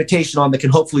put a limitation on that can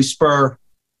hopefully spur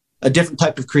a different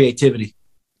type of creativity.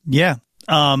 Yeah.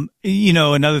 You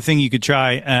know, another thing you could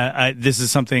try, this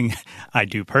is something I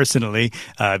do personally,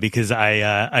 because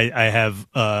I have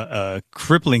a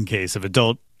crippling case of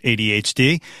adult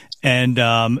ADHD. And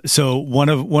so one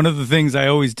of the things I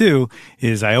always do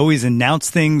is I always announce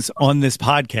things on this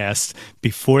podcast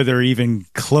before they're even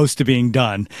close to being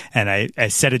done. And I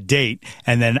set a date,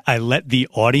 and then I let the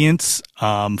audience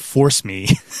force me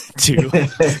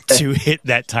to hit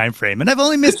that time frame. And I've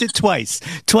only missed it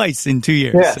twice in 2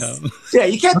 years. Yes. So. Yeah,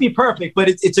 you can't be perfect, but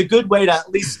it's a good way to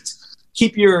at least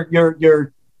keep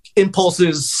your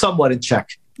impulses somewhat in check.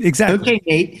 Exactly. Okay,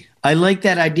 Nate, I like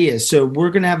that idea. So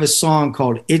we're going to have a song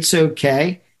called It's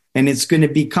Okay, and it's going to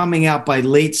be coming out by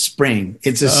late spring.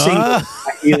 It's a single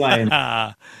by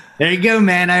Eli. There you go,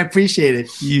 man. I appreciate it.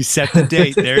 You set the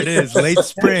date. There it is. Late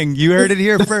spring. You heard it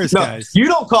here first, guys. You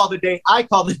don't call the date. I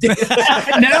call the date.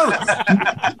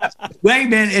 No. Wait,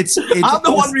 man. It's I'm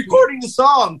the one recording the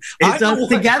song. It's us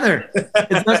together.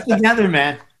 It's us together,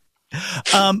 man.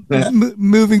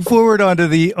 Moving forward onto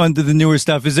the newer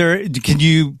stuff, can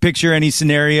you picture any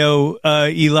scenario,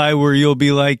 Eli, where you'll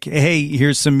be like, hey,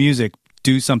 here's some music,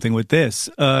 do something with this,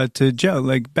 to Joe,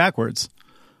 like backwards?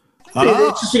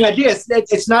 Interesting idea.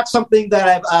 It's not something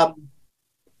that I've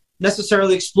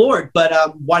necessarily explored, but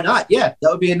why not? Yeah, that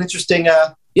would be an interesting,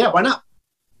 why not?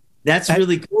 That's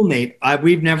really cool, Nate.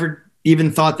 We've never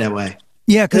even thought that way.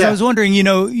 Yeah, because I was wondering, you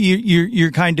know,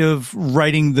 you're kind of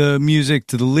writing the music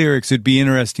to the lyrics. It'd be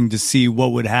interesting to see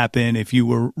what would happen if you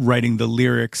were writing the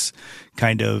lyrics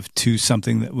kind of to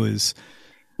something that was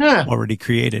already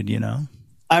created, you know?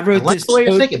 I like the way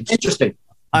you're thinking. Interesting.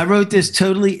 I wrote this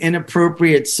totally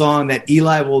inappropriate song that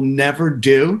Eli will never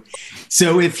do.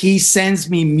 So if he sends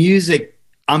me music,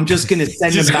 I'm just going to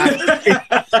send him back.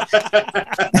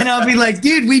 And I'll be like,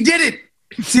 dude, we did it.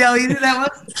 See how easy that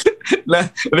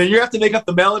was? Then you have to make up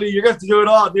the melody. You're going to have to do it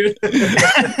all, dude.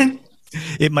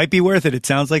 It might be worth it. It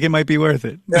sounds like it might be worth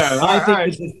it. Yeah,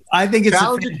 I think it's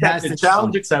challenge a fantastic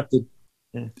challenge accepted.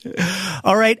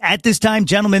 All right. At this time,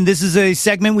 gentlemen, this is a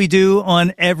segment we do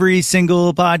on every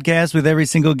single podcast with every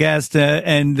single guest.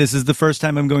 And this is the first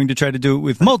time I'm going to try to do it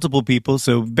with multiple people.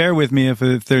 So bear with me if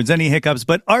there's any hiccups.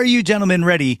 But are you gentlemen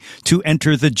ready to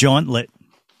enter the jauntlet?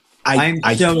 I'm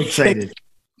so excited.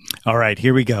 All right,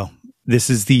 here we go.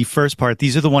 This is the first part.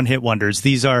 These are the one-hit wonders.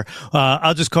 These are,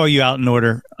 I'll just call you out in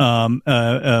order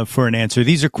for an answer.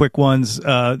 These are quick ones.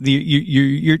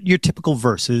 Your typical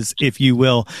verses, if you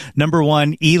will. Number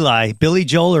one, Eli, Billy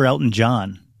Joel or Elton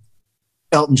John?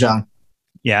 Elton John.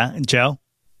 Yeah, Joe?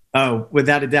 Oh,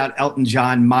 without a doubt, Elton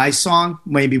John. My song,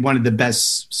 maybe one of the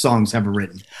best songs ever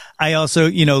written. I also,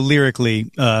 lyrically,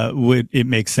 would it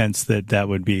make sense that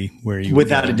would be where you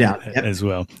without a doubt, yep. as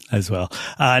well.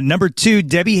 Number two,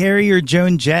 Debbie Harry or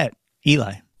Joan Jett?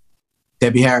 Eli.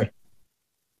 Debbie Harry.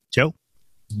 Joe.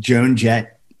 Joan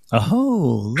Jett.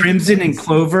 Oh, Crimson and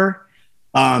Clover.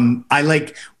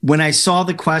 When I saw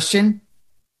the question,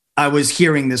 I was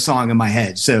hearing the song in my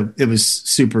head, so it was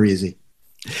super easy.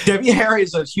 Debbie Harry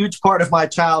is a huge part of my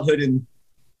childhood in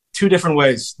two different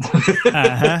ways.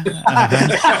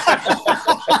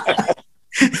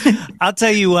 I'll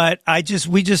tell you what.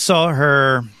 We just saw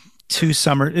her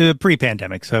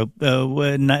pre-pandemic, so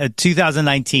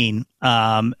 2019.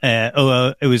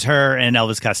 It was her and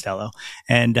Elvis Costello,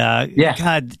 and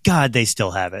God, they still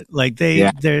have it. Like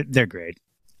they're great,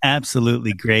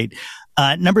 absolutely great.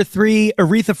 Number three,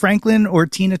 Aretha Franklin or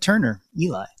Tina Turner?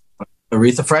 Eli.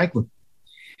 Aretha Franklin.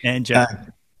 And Joe.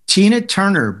 Tina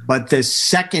Turner, but the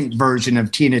second version of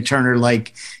Tina Turner,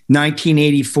 like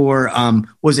 1984,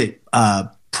 was it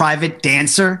Private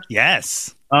Dancer?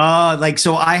 Yes.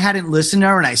 So I hadn't listened to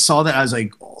her and I saw that. I was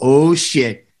like, oh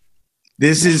shit,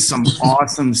 this is some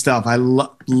awesome stuff. I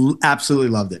absolutely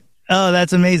loved it. Oh,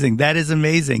 that's amazing. That is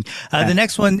amazing. The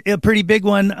next one, a pretty big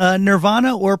one,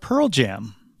 Nirvana or Pearl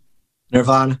Jam?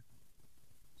 Nirvana.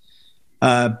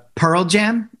 Pearl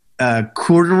Jam.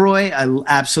 Corduroy, I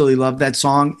absolutely love that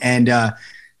song. And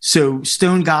so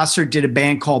Stone Gossard did a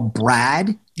band called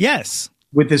Brad. Yes.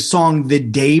 With the song The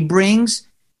Day Brings,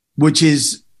 which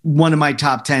is one of my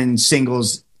top 10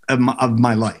 singles of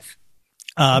my life.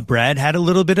 Brad had a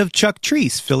little bit of Chuck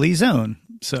Treece, Philly's own.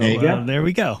 So there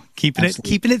we go. Keeping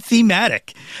it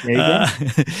thematic. There you go.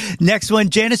 Next one,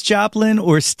 Janis Joplin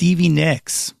or Stevie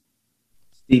Nicks?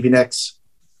 Stevie Nicks.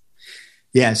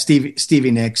 Yeah,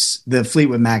 Stevie Nicks. The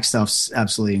Fleetwood Mac stuff's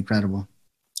absolutely incredible.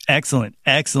 Excellent.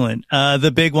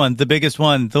 The big one, the biggest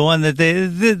one, the one that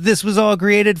this was all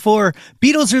created for.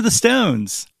 Beatles or the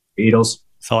Stones? Beatles.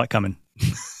 Saw it coming.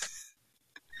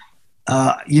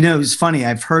 It's funny.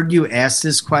 I've heard you ask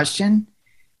this question.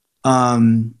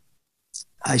 I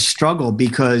struggle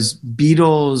because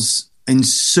Beatles in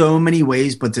so many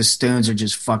ways, but the Stones are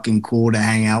just fucking cool to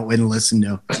hang out with and listen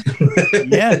to.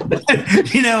 Yeah.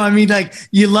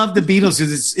 You love the Beatles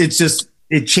because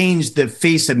it changed the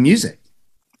face of music.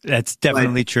 That's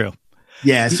definitely true.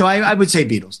 Yeah. So I would say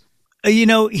Beatles. I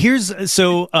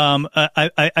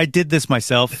did this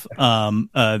myself,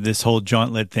 this whole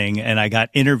Jauntlet thing, and I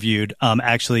got interviewed,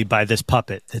 actually by this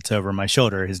puppet that's over my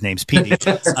shoulder. His name's Petey.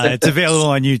 It's available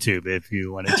on YouTube if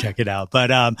you want to check it out. But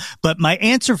my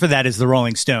answer for that is the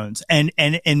Rolling Stones. And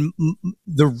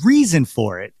the reason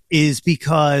for it is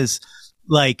because,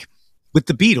 like, with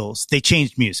the Beatles, they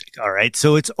changed music. All right.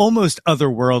 So it's almost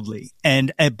otherworldly.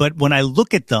 But when I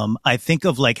look at them, I think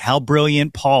of like how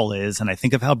brilliant Paul is, and I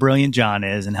think of how brilliant John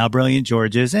is and how brilliant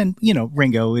George is. And,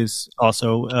 Ringo is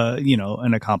also,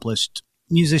 an accomplished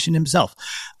musician himself.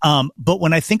 But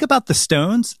when I think about the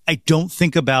Stones, I don't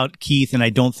think about Keith and I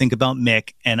don't think about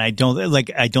Mick and I don't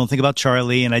think about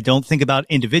Charlie and I don't think about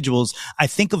individuals. I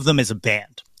think of them as a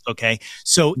band. Okay.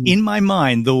 So in my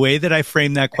mind, the way that I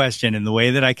frame that question and the way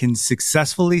that I can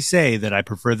successfully say that I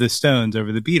prefer the Stones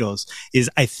over the Beatles is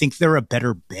I think they're a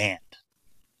better band.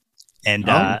 And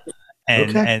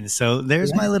so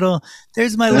there's my little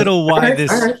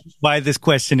why this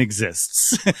question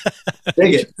exists.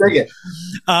 Dig it.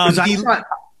 I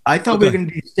thought we were going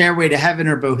to do Stairway to Heaven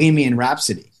or Bohemian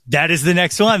Rhapsody. That is the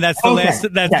next one. That's the last.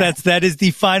 That is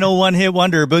the final one-hit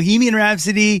wonder. Bohemian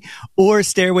Rhapsody or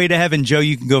Stairway to Heaven. Joe,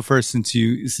 you can go first since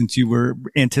you were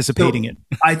anticipating it.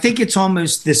 I think it's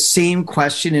almost the same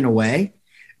question in a way.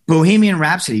 Bohemian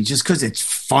Rhapsody, just because it's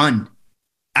fun.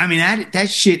 I mean, that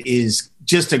shit is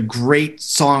just a great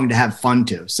song to have fun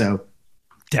to. So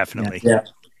definitely, yeah.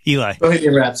 Eli,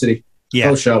 Bohemian Rhapsody. Yeah,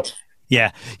 whole show.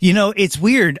 Yeah. It's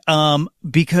weird,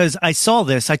 because I saw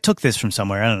this, I took this from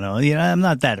somewhere. I don't know. I'm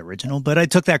not that original, but I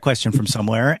took that question from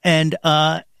somewhere. And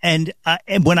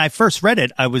when I first read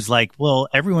it, I was like, well,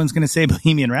 everyone's going to say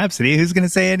Bohemian Rhapsody. Who's going to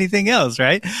say anything else?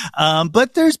 Right.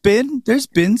 But there's been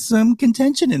some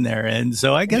contention in there. And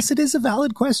so I guess it is a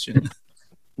valid question.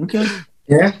 Okay.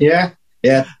 Yeah.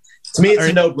 To me, it's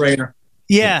a no-brainer.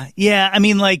 Yeah. I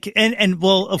mean, like, and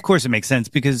well, of course it makes sense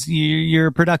because you're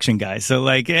a production guy. So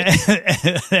like,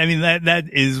 I mean, that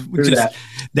is just,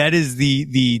 that is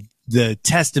the the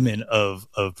testament of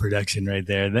production right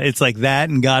there. It's like that,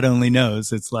 and God only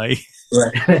knows. It's like,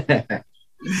 Right.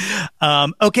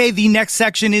 okay. The next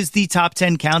section is the top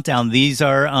 10 countdown. These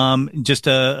are just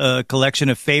a collection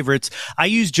of favorites. I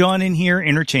use John in here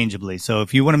interchangeably. So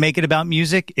if you want to make it about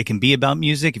music, it can be about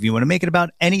music. If you want to make it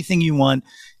about anything you want,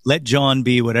 let John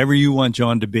be whatever you want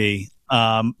John to be.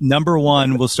 Number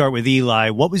one, we'll start with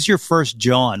Eli. What was your first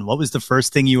John? What was the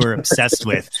first thing you were obsessed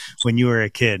with when you were a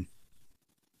kid?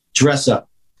 Dress up.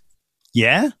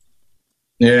 Yeah?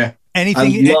 Yeah.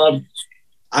 Anything?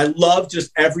 I love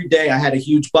just every day. I had a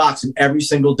huge box, and every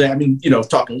single day, I mean,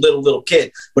 talking little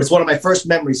kid, but it's one of my first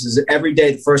memories is that every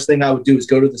day, the first thing I would do is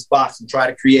go to this box and try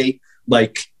to create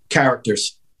like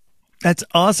characters. That's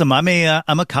awesome. I'm a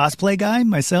cosplay guy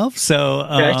myself. So,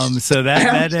 Okay. so I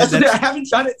haven't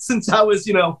done it since I was,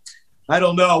 I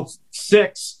don't know,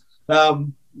 6.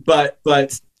 But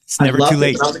it's never too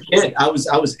late. When I was a kid, I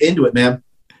was into it, man.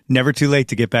 Never too late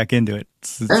to get back into it.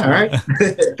 All right.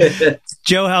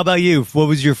 Joe, how about you? What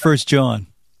was your first John?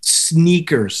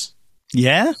 Sneakers.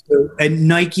 Yeah? And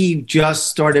Nike just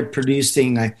started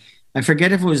producing, I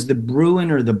forget if it was the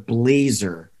Bruin or the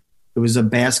Blazer. It was a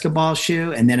basketball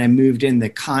shoe. And then I moved in the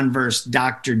Converse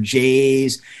Dr.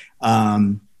 J's.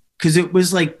 Because it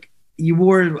was like you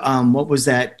wore, what was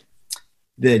that?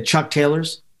 The Chuck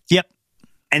Taylors? Yep.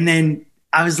 And then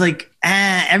I was like,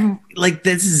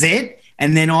 this is it?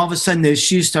 And then all of a sudden those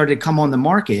shoes started to come on the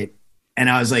market. And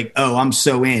I was like, oh, I'm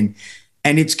so in.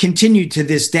 And it's continued to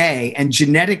this day. And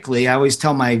genetically, I always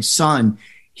tell my son,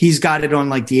 he's got it on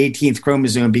like the 18th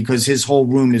chromosome because his whole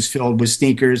room is filled with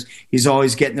sneakers. He's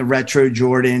always getting the retro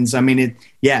Jordans. I mean,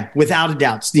 without a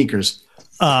doubt, sneakers.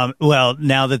 Well,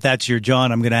 now that's your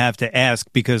John, I'm going to have to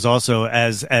ask, because also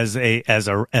as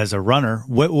a runner,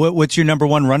 what's your number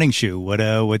one running shoe?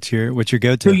 What's your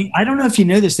go-to? So I don't know if you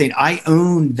know this thing. I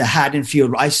own the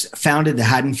Haddonfield. I founded the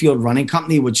Haddonfield Running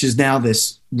Company, which is now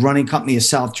this running company of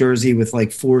South Jersey with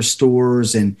like 4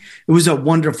 stores. And it was a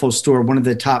wonderful store, one of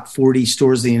the top 40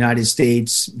 stores in the United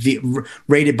States,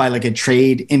 rated by like a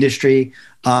trade industry.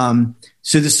 So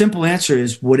the simple answer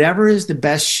is whatever is the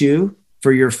best shoe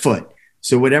for your foot.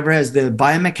 So whatever has the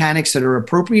biomechanics that are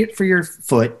appropriate for your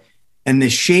foot and the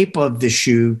shape of the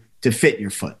shoe to fit your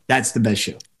foot. That's the best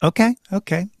shoe. Okay.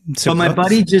 So my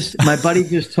buddy just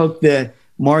took the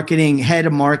head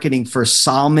of marketing for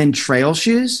Salomon trail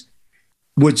shoes,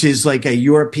 which is like a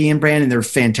European brand, and they're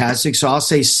fantastic. So I'll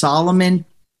say Salomon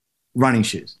running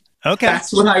shoes. Okay.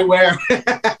 That's what I wear.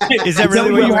 Is that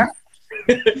really what you wear?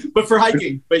 But for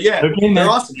hiking. But yeah, okay, they're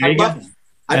awesome. I bought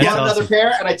another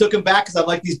pair and I took them back because I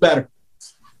like these better.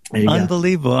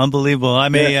 Unbelievable.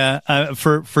 I'm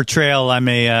for trail. I'm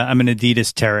an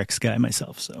Adidas Terex guy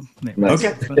myself. So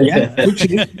okay.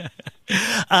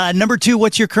 Number 2,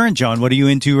 what's your current John? What are you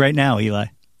into right now, Eli?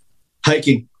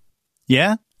 Hiking.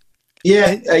 Yeah.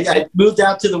 Yeah, I moved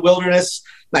out to the wilderness.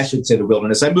 I shouldn't say the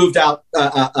wilderness. I moved out,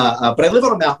 but I live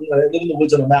on a mountain. I live in the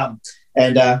woods on a mountain,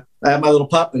 and I have my little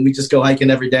pup, and we just go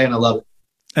hiking every day, and I love it.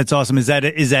 That's awesome. Is that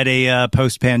a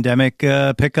post-pandemic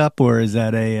pickup, or is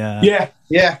that a? Yeah.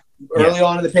 Early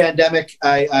on in the pandemic,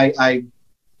 pandemic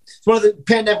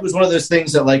was one of those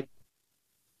things that, like,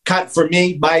 for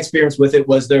me, my experience with it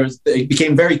was it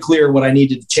became very clear what I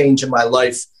needed to change in my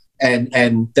life, and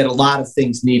that a lot of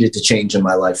things needed to change in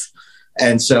my life,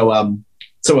 and so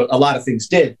a lot of things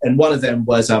did, and one of them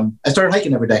was I started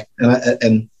hiking every day,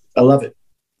 and I love it.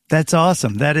 That's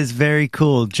awesome. That is very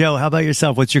cool. Joe, how about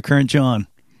yourself? What's your current John?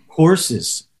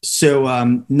 Horses.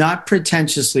 So not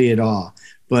pretentiously at all,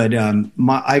 but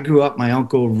I grew up, my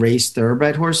uncle raced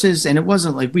thoroughbred horses, and it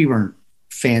wasn't like we weren't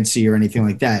fancy or anything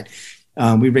like that.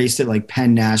 We raced at like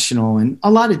Penn National and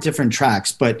a lot of different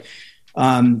tracks. But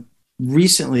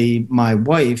recently, my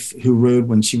wife, who rode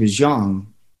when she was young,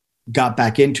 got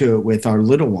back into it with our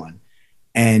little one.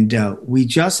 And we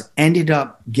just ended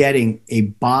up getting a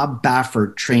Bob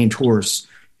Baffert trained horse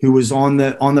who was on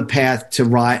the path to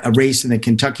ride a race in the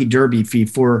Kentucky Derby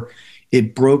before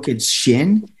it broke its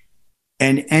shin,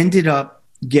 and ended up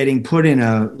getting put in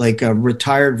a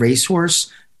retired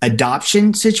racehorse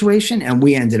adoption situation, and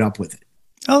we ended up with it.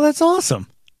 Oh, that's awesome.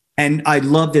 And I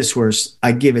love this horse.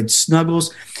 I give it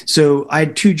snuggles. So I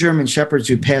had 2 German Shepherds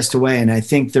who passed away, and I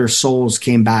think their souls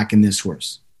came back in this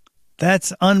horse.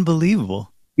 That's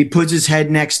unbelievable. He puts his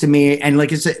head next to me, and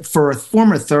like it's for a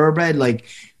former thoroughbred, like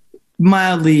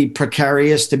mildly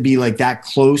precarious to be like that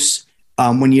close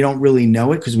when you don't really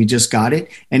know it, because we just got it.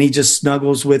 And he just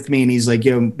snuggles with me, and he's like,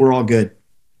 yo, we're all good.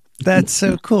 That's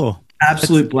so cool.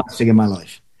 Absolute blessing in my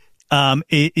life.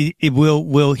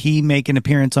 Will he make an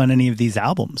appearance on any of these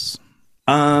albums?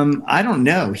 I don't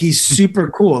know. He's super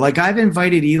cool. Like, I've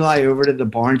invited Eli over to the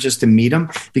barn just to meet him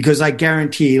because I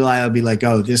guarantee Eli will be like,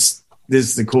 "Oh, this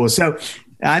is the coolest." So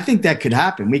I think that could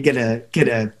happen. We get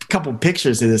a couple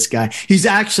pictures of this guy. He's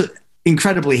actually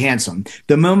incredibly handsome.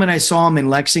 The moment I saw him in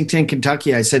Lexington,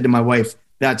 Kentucky, I said to my wife,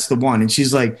 "That's the one." And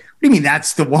she's like, "What do you mean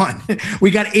that's the one?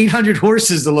 We got 800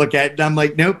 horses to look at." And I'm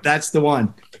like, "Nope, that's the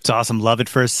one." It's awesome. Love at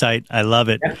first sight. I love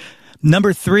it. Yeah.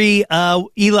 Number 3,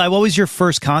 Eli, what was your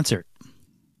first concert?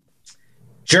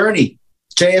 Journey,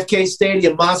 JFK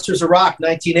Stadium, Monsters of Rock,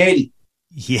 1980.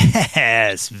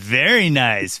 Yes, very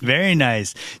nice. Very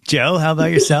nice. Joe, how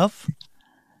about yourself?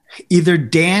 Either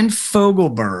Dan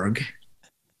Fogelberg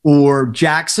or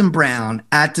Jackson Browne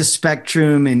at the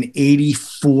Spectrum in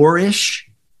 84-ish.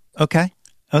 Okay.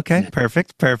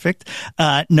 Perfect.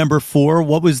 Number 4,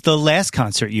 what was the last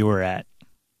concert you were at?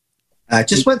 I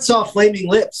just went saw Flaming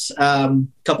Lips a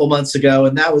couple months ago,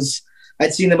 and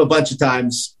I'd seen them a bunch of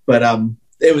times, but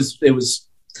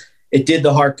it did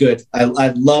the heart good. I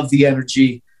love the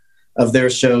energy of their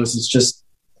shows. It's just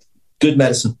good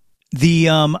medicine.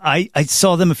 I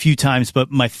saw them a few times,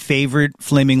 but my favorite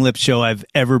Flaming Lips show I've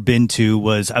ever been to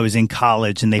was I was in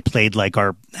college and they played like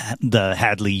the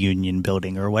Hadley Union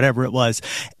building or whatever it was.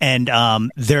 And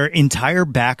their entire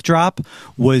backdrop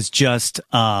was just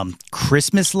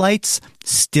Christmas lights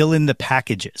still in the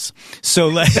packages. So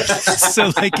like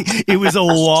it was a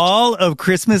wall of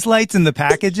Christmas lights in the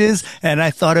packages. And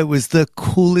I thought it was the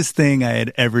coolest thing I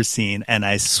had ever seen. And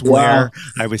I swear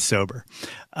I was sober.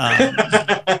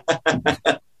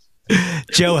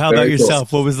 Joe, how about yourself?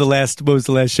 Cool. What was the last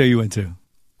show you went to?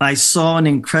 I saw an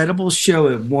incredible show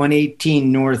at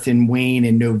 118 North in Wayne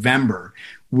in November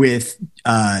with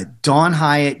Dawn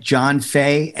Hyatt, John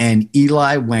Fay, and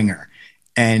Eli Wenger.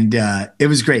 And it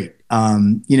was great.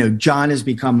 John has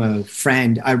become a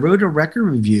friend. I wrote a record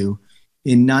review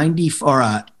in 94, or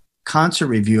a concert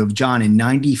review of John in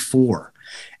 94.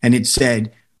 And it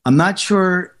said, "I'm not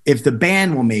sure if the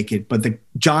band will make it, but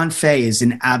John Fay is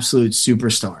an absolute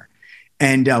superstar."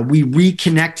 And we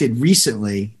reconnected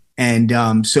recently.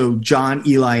 And so John,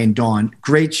 Eli, and Dawn,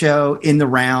 great show in the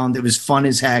round. It was fun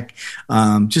as heck.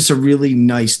 Just a really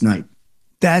nice night.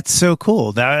 That's so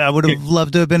cool. I would have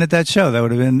loved to have been at that show. That would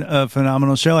have been a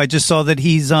phenomenal show. I just saw that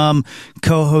he's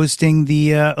co-hosting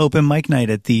the open mic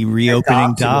night at the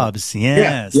reopening Dobbs.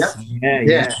 Yes.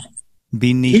 Yeah.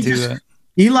 Be neat to...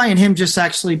 Eli and him just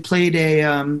actually played a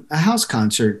house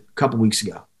concert a couple weeks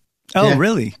ago. Oh,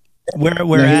 really?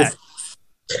 Where at?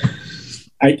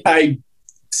 I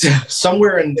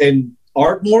somewhere in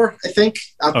Ardmore, I think,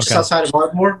 just outside of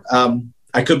Ardmore.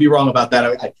 I could be wrong about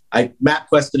that. I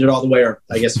MapQuested it all the way, or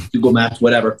I guess Google Maps,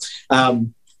 whatever.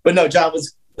 But no, John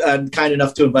was kind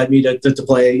enough to invite me to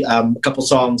play a couple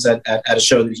songs at a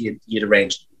show that he had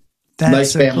arranged. That's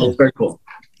nice so family, cool. Very cool.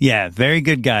 Yeah, very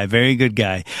good guy. Very good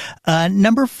guy.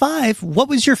 Number 5, what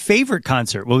was your favorite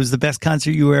concert? What was the best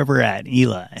concert you were ever at,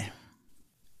 Eli?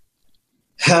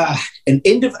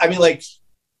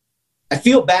 I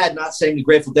feel bad not saying the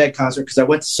Grateful Dead concert because I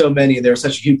went to so many and they were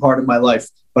such a huge part of my life.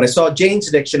 But I saw Jane's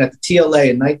Addiction at the TLA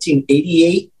in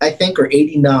 1988, I think, or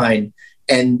 89.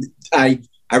 And I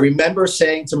remember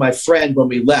saying to my friend when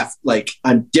we left, like,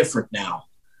 I'm different now.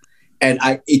 And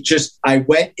I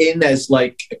went in as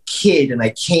like a kid and I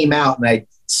came out and I'd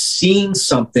seen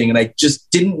something and I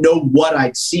just didn't know what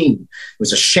I'd seen. It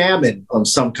was a shaman on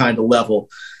some kind of level.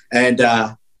 And,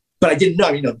 but I didn't know,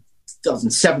 I was in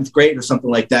 7th grade or something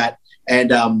like that.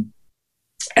 And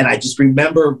I just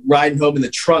remember riding home in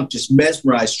the trunk, just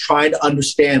mesmerized, trying to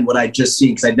understand what I'd just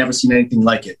seen because I'd never seen anything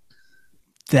like it.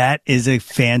 That is a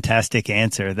fantastic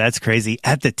answer. That's crazy.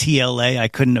 At the TLA, I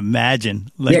couldn't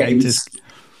imagine.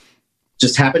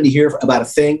 Just happened to hear about a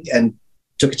thing and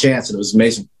took a chance, and it was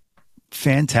amazing.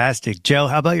 Fantastic. Joe,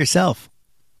 how about yourself?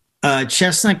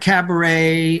 Chestnut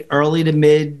Cabaret, early to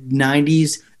mid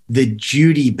 90s, the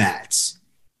Judy Bats.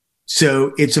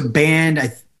 So it's a band,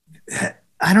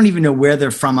 I don't even know where they're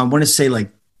from. I want to say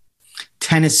like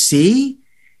Tennessee.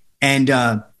 And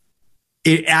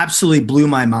it absolutely blew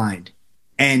my mind.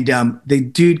 And the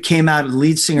dude the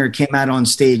lead singer came out on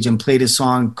stage and played a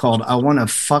song called I Want to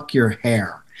Fuck Your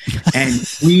Hair. And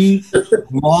we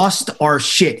lost our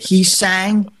shit. He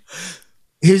sang,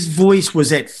 his voice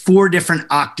was at 4 different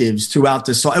octaves throughout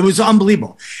the song. It was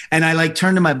unbelievable. And I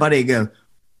turned to my buddy and go,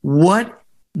 what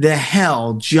the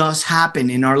hell just happened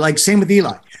in our, same with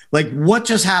Eli. What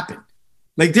just happened?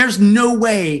 There's no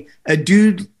way a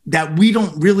dude that we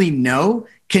don't really know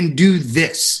can do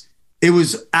this. It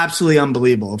was absolutely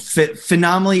unbelievable.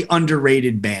 Phenomenally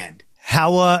underrated band.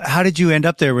 How did you end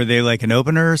up there? Were they like an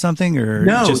opener or something, or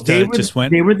No, just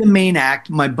went? They were the main act.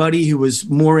 My buddy, who was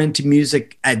more into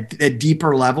music at a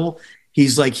deeper level,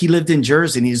 he's like, he lived in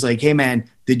Jersey, and he's like, hey man,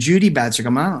 the Judy Bats are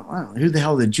coming. I don't know who the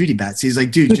hell are the Judy Bats. He's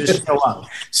like, dude, just show up.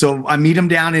 So I meet him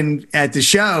down at the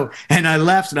show, and I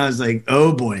left, and I was like,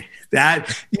 oh boy,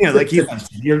 that like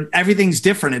everything's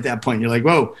different at that point. You're like,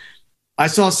 whoa, I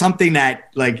saw something that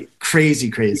like crazy.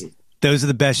 Those are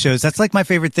the best shows. That's like my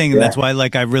favorite thing. And that's why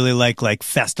I really like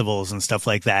festivals and stuff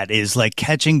like that, is like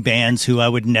catching bands who I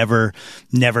would never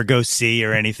go see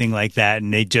or anything like that.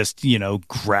 And they just,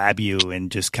 grab you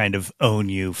and just kind of own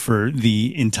you for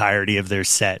the entirety of their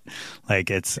set. Like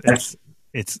there's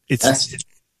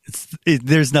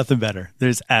nothing better.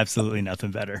 There's absolutely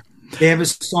nothing better. They have a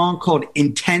song called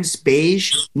Intense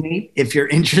Beige, Nate, if you're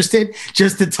interested.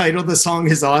 Just the title of the song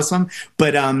is awesome.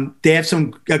 But they have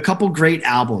a couple great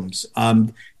albums.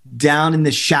 Down in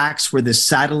the Shacks Where the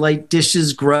Satellite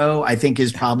Dishes Grow, I think,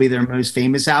 is probably their most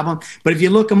famous album. But if you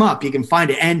look them up, you can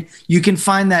find it. And you can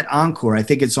find that encore. I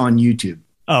think it's on YouTube.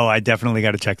 Oh, I definitely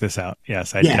got to check this out.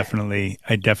 Yes, I definitely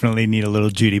need a little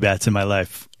Judy Bats in my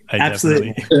life.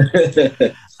 Absolutely.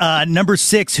 Number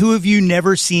 6, who have you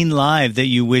never seen live that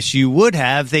you wish you would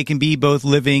have? They can be both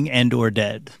living and or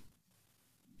dead.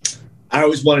 I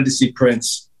always wanted to see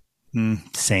Prince.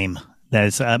 Same. That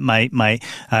is I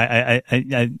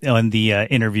on the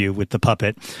interview with the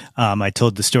puppet. I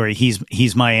told the story.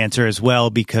 He's my answer as well,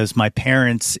 because my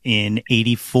parents in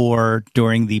 '84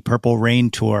 during the Purple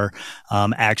Rain tour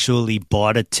actually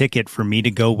bought a ticket for me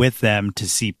to go with them to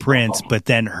see Prince, but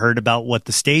then heard about what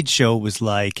the stage show was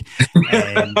like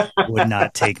and would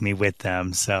not take me with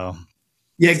them. So.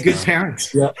 Yeah, good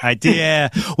parents. Yeah. I did. Yeah.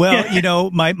 Well,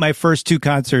 my first 2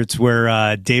 concerts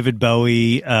were David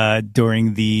Bowie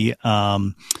during the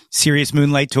Serious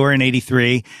Moonlight tour in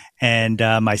 '83, and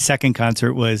my second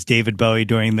concert was David Bowie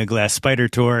during the Glass Spider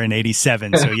tour in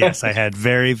 '87. So yes, I had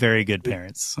very, very good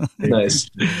parents. Nice.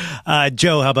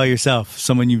 Joe, how about yourself?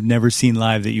 Someone you've never seen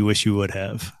live that you wish you would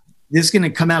have? This is going to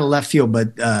come out of left field,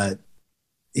 but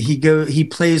he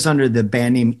plays under the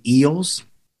band name Eels.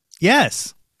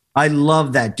 Yes. I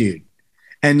love that dude.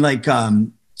 And like,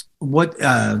 I'm going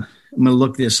to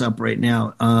look this up right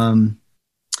now.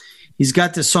 He's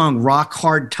got the song Rock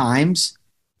Hard Times,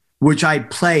 which I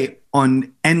play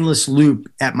on endless loop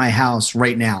at my house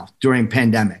right now during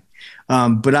pandemic.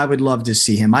 But I would love to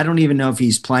see him. I don't even know if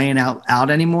he's playing out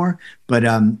anymore, but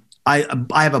I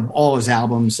have all his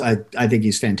albums. I think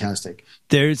he's fantastic.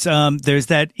 There's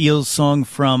that Eels song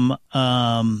from,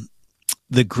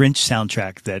 the Grinch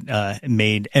soundtrack that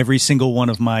made every single one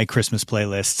of my Christmas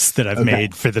playlists that I've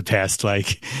made for the past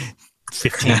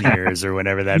 15 years or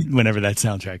whenever that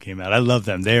soundtrack came out. I love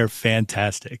them. They are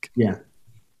fantastic. Yeah.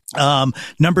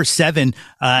 Number 7,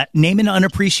 name an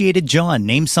unappreciated John.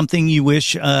 Name something you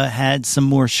wish had some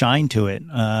more shine to it.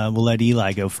 We'll let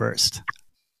Eli go first.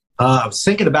 I was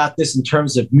thinking about this in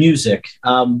terms of music.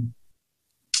 I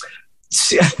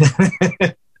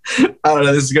don't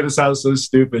know. This is going to sound so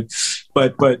stupid,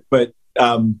 but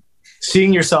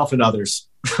seeing yourself in others.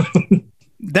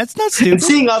 That's not stupid. And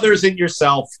seeing others in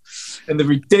yourself and the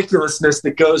ridiculousness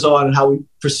that goes on and how we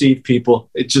perceive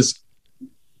people. It just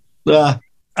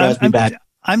drives me bad.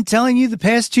 I'm telling you, the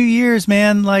past 2 years,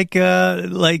 man, like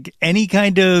any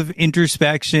kind of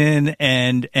introspection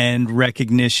and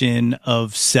recognition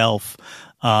of self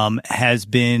has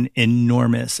been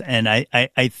enormous. And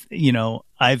I've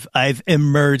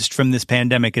emerged from this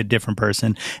pandemic a different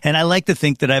person. And I like to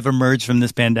think that I've emerged from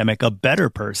this pandemic a better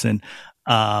person.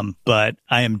 But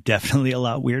I am definitely a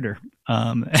lot weirder.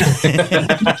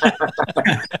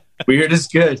 Weird is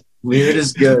good. Weird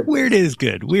is good. Weird is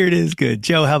good. Weird is good.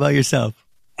 Joe, how about yourself?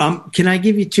 Can I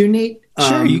give you 2, Nate?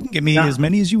 Sure. You can give me as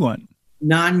many as you want.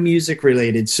 Non-music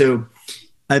related. So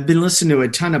I've been listening to a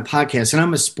ton of podcasts, and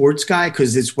I'm a sports guy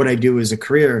because it's what I do as a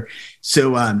career.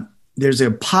 So there's a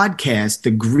podcast,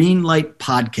 the Green Light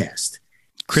Podcast.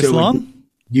 Chris Long?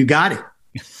 You got it.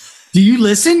 Do you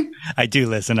listen? I do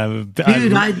listen.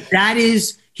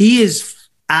 He is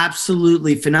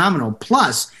absolutely phenomenal.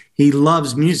 Plus, he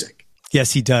loves music.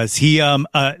 Yes, he does. He's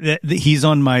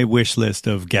on my wish list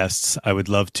of guests. I would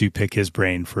love to pick his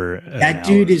brain for that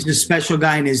dude is a special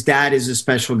guy, and his dad is a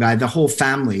special guy. The whole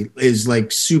family is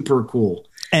like super cool.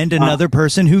 And another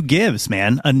person who gives,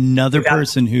 man. Another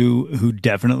person who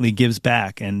definitely gives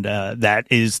back. And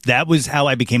that was how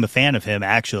I became a fan of him,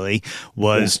 actually,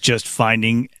 was just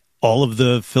finding all of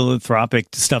the philanthropic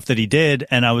stuff that he did.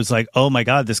 And I was like, oh my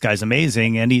God, this guy's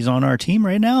amazing. And he's on our team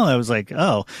right now. I was like,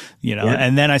 oh,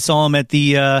 and then I saw him at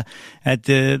the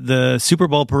Super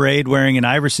Bowl parade wearing an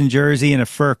Iverson jersey and a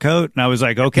fur coat. And I was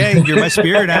like, okay, you're my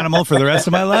spirit animal for the rest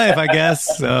of my life, I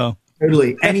guess. So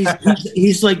totally. And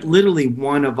he's like literally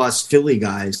one of us Philly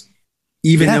guys,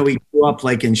 even though he grew up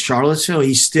like in Charlottesville,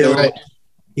 he's still,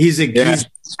 he's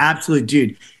absolute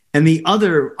dude. And the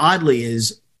other oddly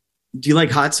is, do you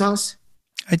like hot sauce?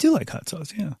 I do like hot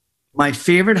sauce, yeah. My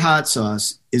favorite hot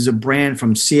sauce is a brand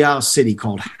from Seattle City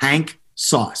called Hank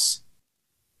Sauce.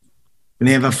 And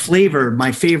they have a flavor.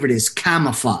 My favorite is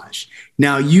camouflage.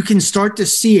 Now you can start to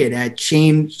see it at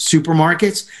chain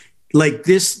supermarkets. Like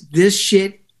this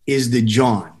shit is the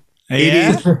John.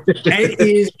 Yeah.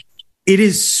 It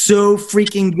is so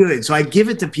freaking good. So I give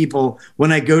it to people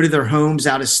when I go to their homes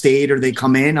out of state or they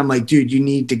come in. I'm like, dude, you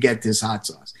need to get this hot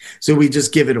sauce. So we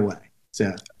just give it away.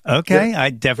 So okay,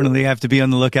 I definitely have to be on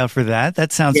the lookout for that.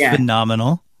 That sounds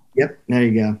phenomenal. Yep, there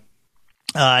you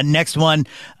go. Next one,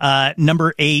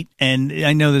 number 8, and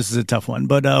I know this is a tough one,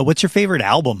 but what's your favorite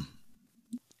album?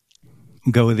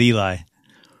 Go with Eli.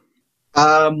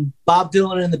 Bob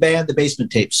Dylan and the band, The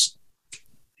Basement Tapes.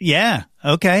 Yeah.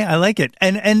 Okay. I like it.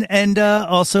 And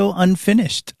also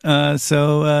unfinished.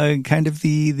 So kind of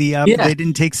the they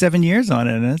didn't take 7 years on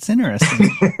it. And that's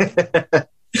interesting.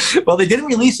 Well, they didn't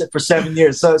release it for 7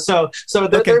 years. So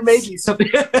there may be something.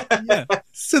 Yeah.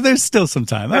 So there's still some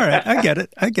time. All right. I get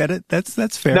it.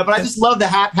 That's fair. No, but I just love the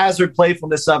haphazard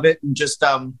playfulness of it. And just,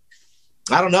 I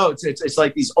don't know. It's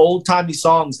like these old timey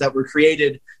songs that were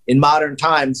created in modern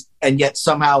times and yet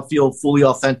somehow feel fully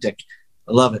authentic.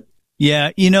 I love it.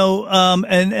 Yeah,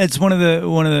 and it's one of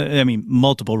the, I mean,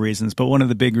 multiple reasons, but one of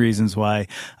the big reasons why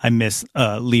I miss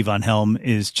Levon Helm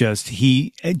is just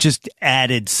he just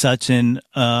added such an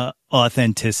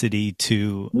authenticity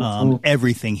to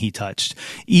everything he touched,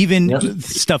 even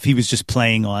stuff he was just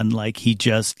playing on. Like he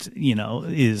just,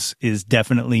 is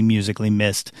definitely musically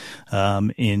missed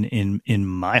in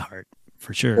my heart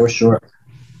for sure. For sure.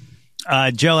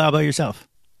 Joe, how about yourself?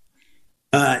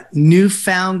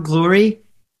 Newfound Glory.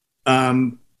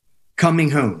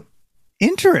 Coming Home.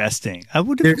 Interesting.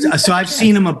 So I've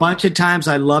seen him a bunch of times.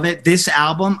 I love it. This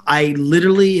album, I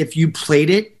literally, if you played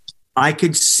it, I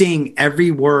could sing every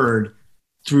word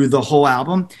through the whole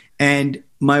album. And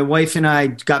my wife and I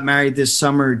got married this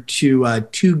summer to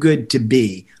Too Good to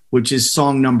Be, which is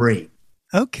song number 8.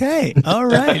 Okay. All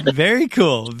right. Very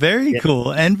cool. Very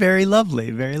cool. And very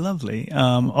lovely. Very lovely.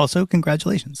 Also,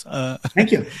 congratulations.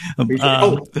 Thank you.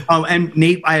 And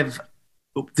Nate,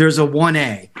 there's a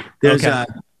 1A. There's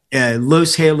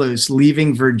Los Halos,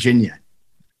 Leaving Virginia.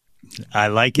 I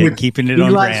like it. Keeping it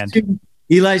on brand.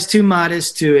 Eli's too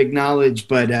modest to acknowledge,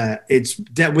 but it's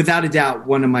without a doubt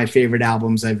one of my favorite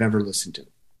albums I've ever listened to.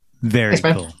 Very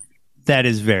cool. That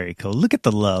is very cool. Look at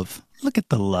the love.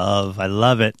 I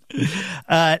love it.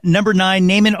 Number 9,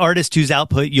 name an artist whose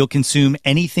output you'll consume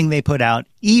anything they put out,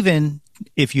 even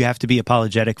if you have to be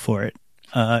apologetic for it.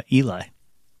 Eli.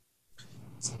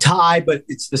 Tie, but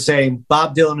it's the same.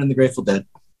 Bob Dylan and the Grateful Dead.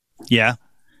 Yeah.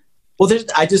 Well,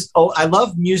 I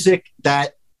love music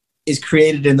that is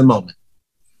created in the moment.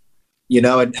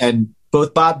 And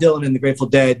both Bob Dylan and the Grateful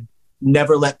Dead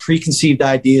never let preconceived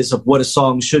ideas of what a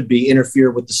song should be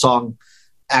interfere with the song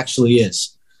actually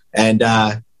is. And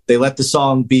they let the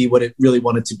song be what it really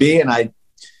wanted to be. And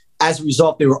as a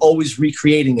result, they were always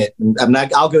recreating it. And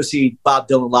I'll go see Bob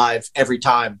Dylan live every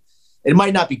time. It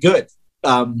might not be good.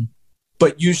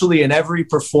 But usually in every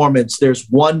performance, there's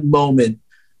one moment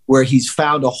where he's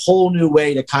found a whole new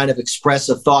way to kind of express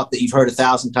a thought that you've heard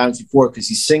 1,000 times before because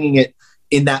he's singing it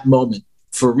in that moment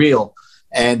for real.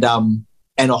 And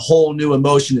a whole new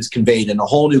emotion is conveyed and a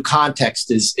whole new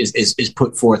context is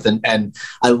put forth. And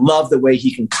I love the way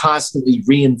he can constantly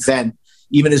reinvent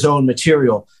even his own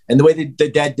material and the way the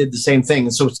Dead did the same thing.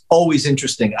 And so it's always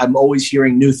interesting. I'm always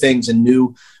hearing new things and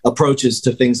new approaches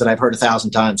to things that I've heard 1,000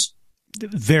 times.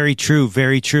 Very true.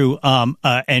 Very true.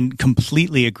 And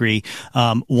completely agree.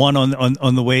 One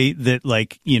on the way that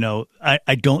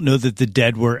I don't know that the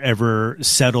Dead were ever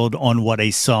settled on what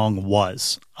a song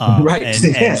was. Right.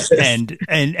 And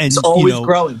it's always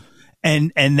growing.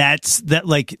 And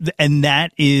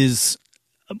that is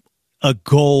a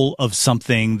goal of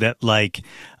something that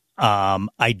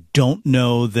I don't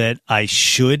know that I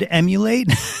should emulate.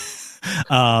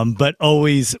 but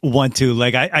always want to.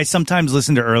 Like, I sometimes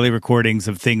listen to early recordings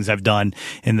of things I've done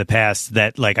in the past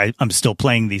that, like, I'm still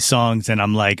playing these songs and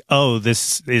I'm like, oh,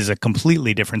 this is a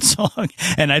completely different song.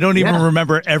 And I don't even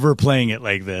remember ever playing it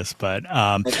like this. But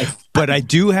I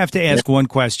do have to ask one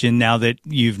question now that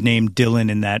you've named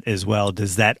Dylan in that as well.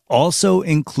 Does that also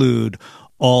include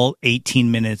all 18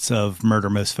 minutes of Murder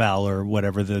Most Foul, or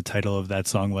whatever the title of that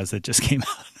song was that just came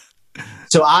out?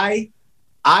 So I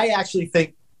actually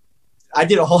think I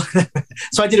did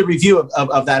so I did a review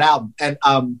of that album, and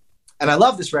I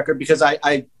love this record because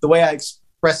I the way I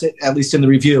express it, at least in the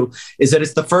review, is that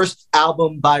it's the first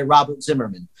album by Robert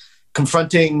Zimmerman,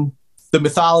 confronting the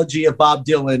mythology of Bob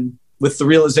Dylan with the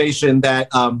realization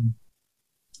that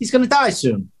he's going to die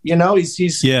soon. You know,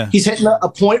 he's hitting a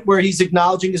point where he's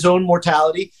acknowledging his own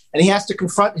mortality, and he has to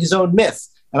confront his own myth.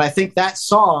 And I think that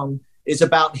song is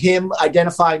about him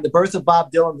identifying the birth of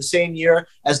Bob Dylan the same year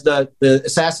as the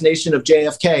assassination of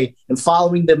JFK, and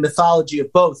following the mythology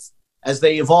of both as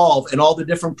they evolve and all the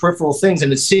different peripheral things.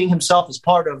 And it's seeing himself as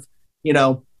part of, you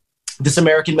know, this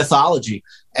American mythology.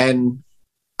 And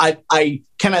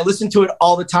can I listen to it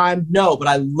all the time? No, but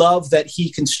I love that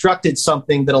he constructed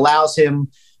something that allows him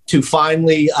to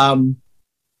finally,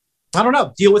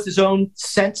 deal with his own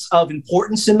sense of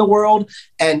importance in the world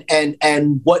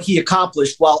and what he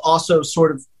accomplished, while also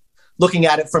sort of looking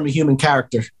at it from a human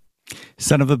character.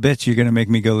 Son of a bitch, you're going to make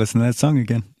me go listen to that song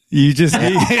again. You just,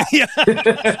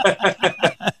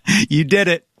 you did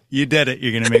it. You did it.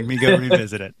 You're going to make me go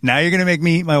revisit it. Now you're going to make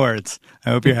me eat my words. I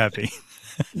hope you're happy.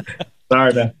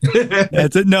 Sorry, man.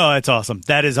 That's it. No, that's awesome.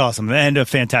 That is awesome. And a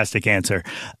fantastic answer.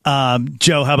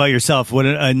 Joe, how about yourself? What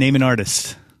name an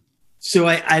artist? So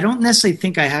I don't necessarily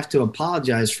think I have to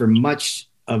apologize for much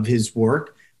of his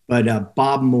work, but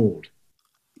Bob Mould.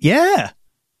 Yeah.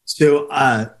 So,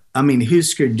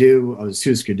 Husker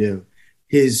Du.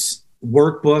 His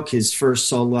workbook, his first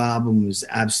solo album, was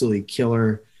absolutely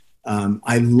killer.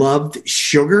 I loved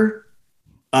Sugar.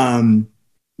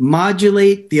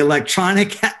 Modulate, the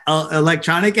electronic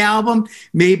album,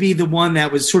 maybe the one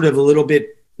that was sort of a little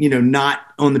bit, not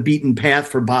on the beaten path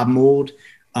for Bob Mould.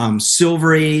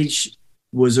 Silver Age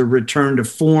was a return to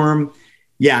form.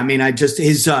 Yeah, I mean,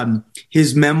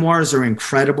 his memoirs are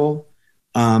incredible.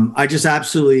 I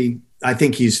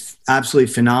think he's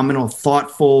absolutely phenomenal,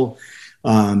 thoughtful,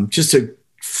 just a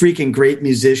freaking great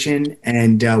musician.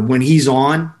 And when he's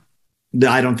on,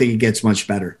 I don't think it gets much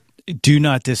better. Do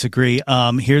not disagree.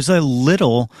 Here's a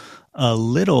little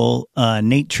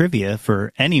Nate trivia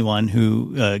for anyone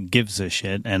who gives a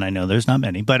shit, and I know there's not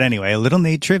many, but anyway, a little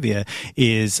Nate trivia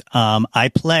is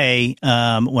I play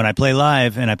when I play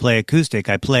live and I play acoustic,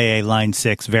 I play a Line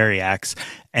 6 Variax,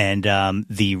 and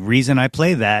the reason I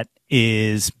play that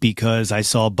is because I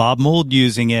saw Bob Mould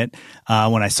using it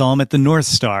when I saw him at the North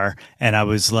Star, and I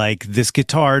was like, this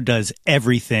guitar does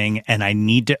everything, and I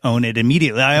need to own it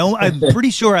immediately. I'm pretty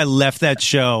sure I left that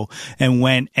show and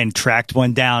went and tracked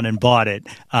one down and bought it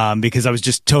because I was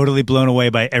just totally blown away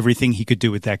by everything he could do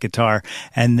with that guitar.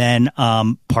 And then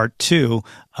part two,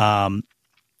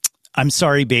 I'm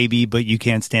Sorry Baby, But You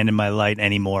Can't Stand in My Light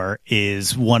Anymore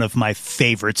is one of my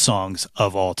favorite songs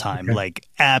of all time. Okay. Like,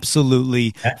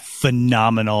 absolutely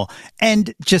phenomenal.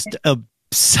 And just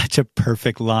such a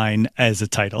perfect line as a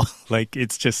title. Like,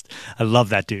 it's just, I love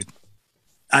that dude.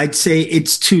 I'd say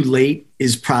It's Too Late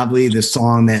is probably the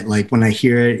song that, like, when I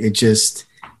hear it, it just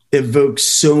evokes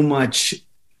so much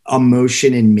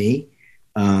emotion in me.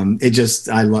 The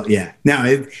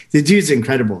dude's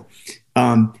incredible.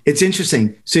 It's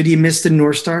interesting. So do you miss the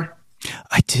North Star?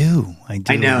 I do. I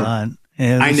know. A lot.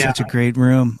 It was such a great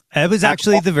room. It was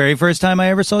actually the very first time I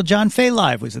ever saw John Fay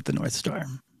live was at the North Star.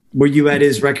 Were you at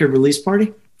his record release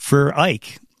party? For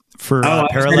Ike. For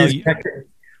Parallel.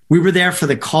 We were there for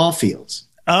the Caulfields.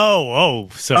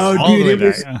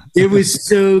 It was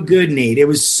so good, Nate. It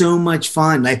was so much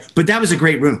fun. But that was a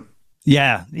great room.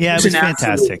 Yeah, it was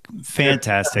fantastic.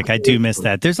 Fantastic. I do miss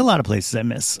that. There's a lot of places I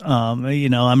miss.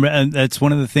 That's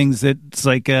one of the things that's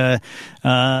like, I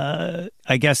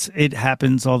guess it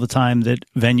happens all the time that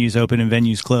venues open and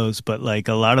venues close, but like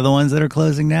a lot of the ones that are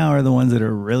closing now are the ones that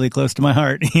are really close to my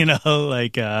heart.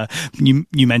 Like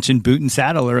you mentioned Boot and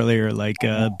Saddle earlier, like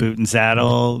Boot and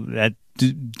Saddle, that,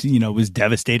 was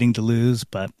devastating to lose,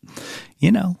 but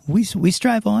we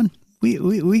strive on.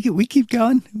 We keep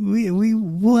going.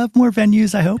 We'll have more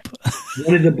venues, I hope.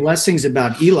 One of the blessings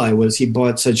about Eli was he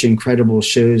bought such incredible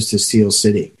shows to Steel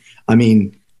City. I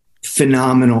mean,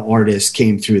 phenomenal artists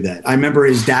came through that. I remember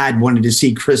his dad wanted to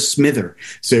see Chris Smither.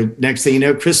 So next thing you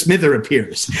know, Chris Smither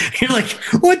appears. You're like,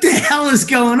 what the hell is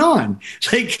going on?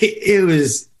 Like, it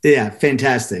was,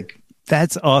 fantastic.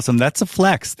 That's awesome. That's a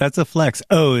flex. That's a flex.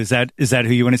 Oh, is that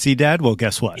who you want to see, Dad? Well,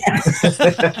 guess what?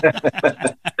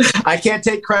 I can't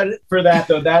take credit for that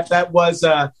though. That was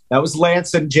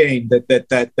Lance and Jane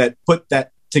that put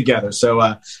that together. So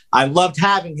I loved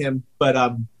having him, but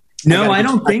no, I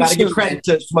don't think I gotta so. give credit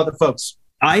to some other folks.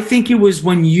 I think it was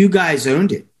when you guys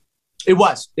owned it. It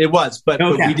was, but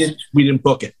we didn't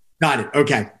book it. Got it.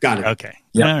 Okay, got it. Okay,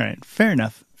 yep. All right, fair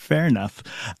enough.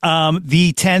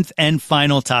 The 10th and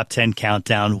final top 10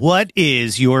 countdown. What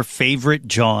is your favorite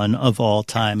John of all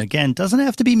time? Again, doesn't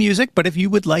have to be music, but if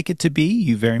you would like it to be,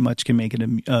 you very much can make it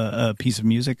a piece of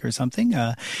music or something.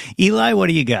 Eli, what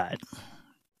do you got?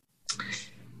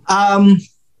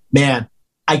 Man,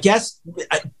 I guess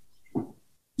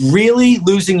really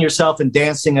losing yourself and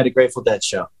dancing at a Grateful Dead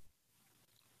show.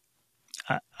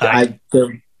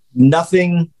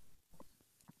 Nothing.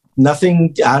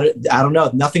 I don't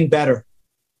know. Nothing better.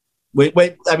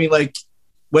 Wait. I mean, like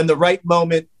when the right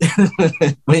moment,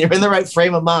 when you're in the right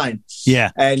frame of mind,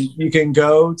 yeah, and you can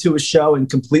go to a show and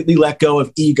completely let go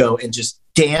of ego and just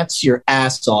dance your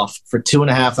ass off for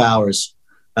 2.5 hours.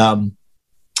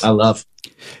 I love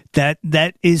that.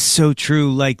 That is so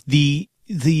true. Like the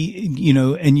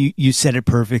and you said it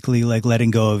perfectly, like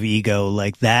letting go of ego,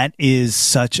 like that is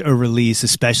such a release,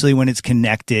 especially when it's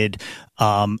connected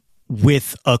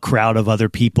with a crowd of other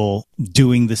people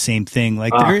doing the same thing.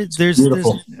 Like there's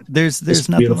nothing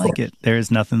beautiful. Like it. There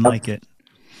is nothing like it.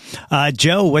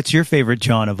 Joe, what's your favorite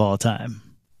John of all time?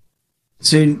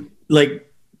 So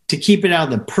like to keep it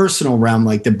out of the personal realm,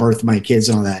 like the birth of my kids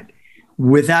and all that,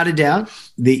 without a doubt,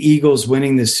 the Eagles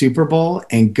winning the Super Bowl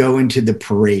and going to the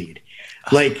parade.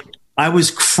 Like I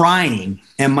was crying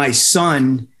and my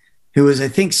son, who was, I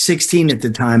think 16 at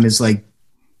the time, is like,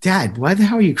 Dad, why the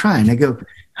hell are you crying? I go,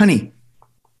 honey,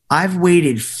 I've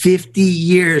waited 50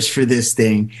 years for this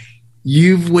thing.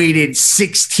 You've waited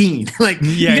 16. Like,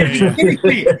 you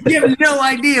have no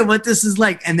idea what this is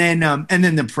like. And then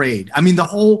the parade. I mean,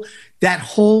 that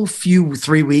whole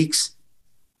 3 weeks,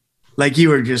 like you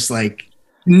were just like,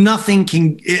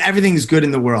 everything's good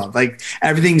in the world. Like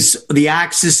the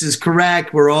axis is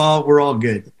correct. We're all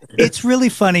good. It's really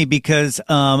funny because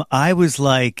I was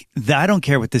like, I don't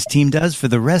care what this team does for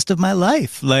the rest of my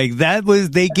life. Like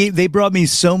they brought me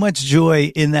so much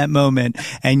joy in that moment,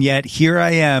 and yet here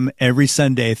I am every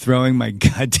Sunday throwing my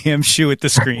goddamn shoe at the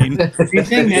screen. Same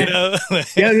thing, man.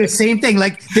 The same thing.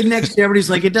 Like the next day,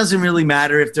 everybody's like, it doesn't really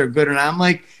matter if they're good or not. I'm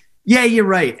like, yeah, you're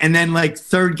right. And then like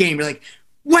third game, you're like,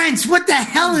 Wentz, what the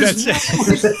hell is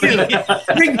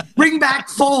bring back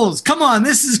Foles? Come on,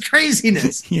 this is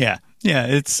craziness. Yeah,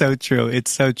 it's so true.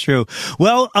 It's so true.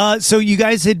 Well, so you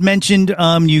guys had mentioned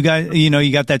you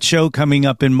got that show coming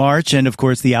up in March, and of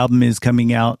course the album is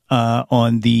coming out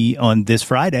on this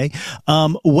Friday.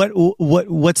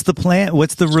 What's the plan?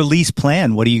 What's the release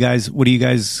plan? What do you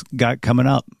guys got coming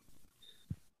up?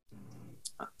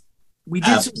 We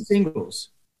did some singles.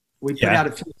 We put out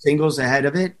a few singles ahead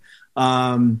of it.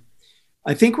 I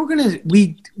think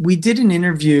we did an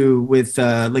interview with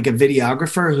like a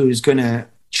videographer who's gonna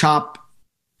chop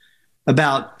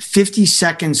about 50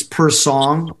 seconds per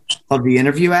song of the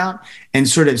interview out and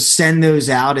sort of send those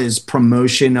out as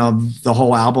promotion of the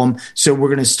whole album. So we're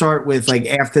going to start with like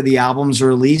after the album's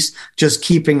released, just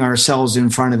keeping ourselves in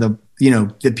front of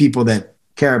the people that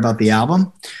care about the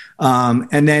album.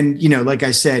 And then, like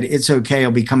I said, It's Okay.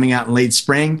 It'll be coming out in late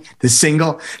spring, the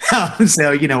single.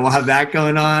 So, we'll have that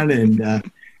going on. And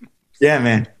yeah,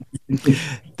 man.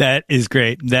 That is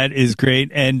great.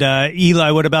 And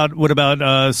Eli, what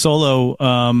about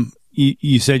solo?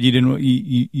 You said you didn't.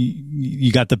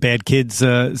 You got the Bad Kids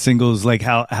singles. Like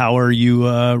how are you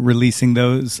releasing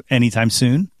those anytime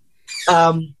soon?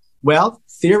 Well,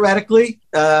 theoretically,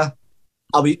 I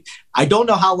don't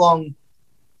know how long.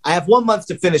 I have 1 month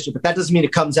to finish it, but that doesn't mean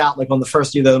it comes out like on the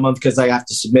first day of the month because I have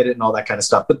to submit it and all that kind of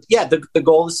stuff. But yeah, the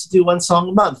goal is to do 1 song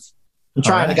a month. I'm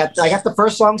trying. Right. I got the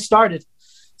first song started,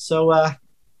 so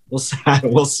we'll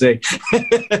see.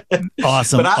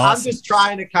 Awesome. But I'm just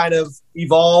trying to kind of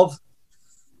evolve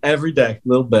every day a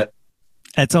little bit.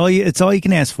 It's all you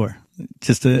can ask for.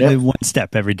 Just one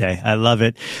step every day. I love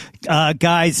it.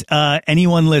 Guys,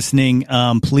 anyone listening,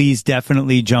 please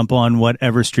definitely jump on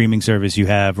whatever streaming service you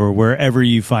have or wherever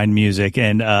you find music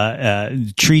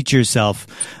and treat yourself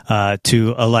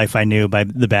to A Life I Knew by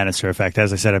the Bannister Effect.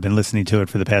 As I said, I've been listening to it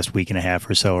for the past week and a half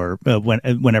or so, or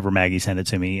whenever Maggie sent it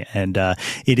to me. And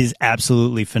it is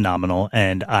absolutely phenomenal.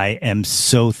 And I am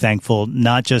so thankful,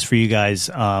 not just for you guys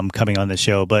coming on the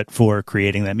show, but for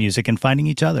creating that music and finding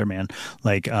each other, man.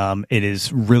 Like, it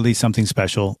is really something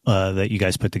special that you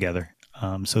guys put together.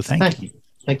 So thank you.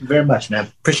 Thank you very much, man.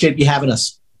 Appreciate you having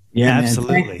us. Yeah,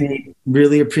 absolutely. Man. Thanks, Nate.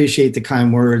 Really appreciate the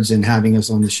kind words and having us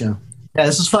on the show. Yeah,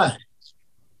 this is fun.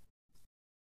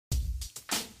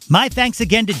 My thanks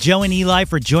again to Joe and Eli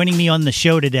for joining me on the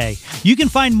show today. You can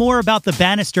find more about the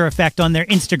Bannister Effect on their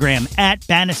Instagram at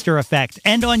Bannister Effect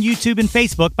and on YouTube and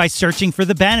Facebook by searching for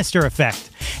the Bannister Effect.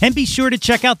 And be sure to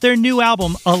check out their new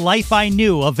album, A Life I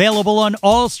Knew, available on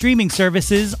all streaming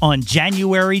services on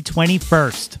January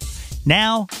 21st.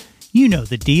 Now, you know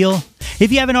the deal.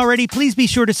 If you haven't already, please be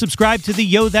sure to subscribe to the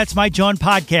Yo, That's My John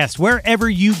podcast, wherever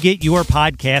you get your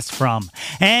podcasts from.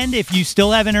 And if you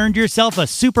still haven't earned yourself a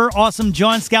super awesome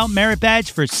John Scout Merit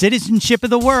Badge for Citizenship of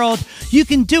the World, you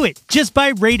can do it just by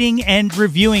rating and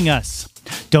reviewing us.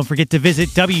 Don't forget to visit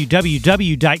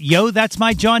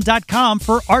www.yothat'smyjohn.com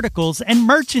for articles and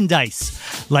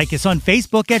merchandise. Like us on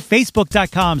Facebook at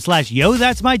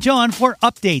facebook.com/YoThat'sMyJohn for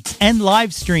updates and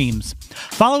live streams.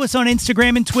 Follow us on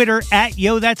Instagram and Twitter at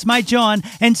Yo That's My John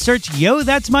and search Yo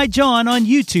That's My John on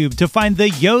YouTube to find the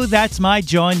Yo That's My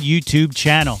John YouTube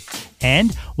channel.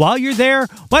 And while you're there,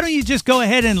 why don't you just go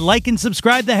ahead and like and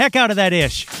subscribe the heck out of that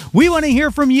ish? We want to hear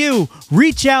from you.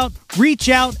 Reach out,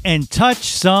 and touch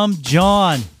some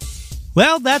John.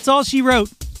 Well, that's all she wrote.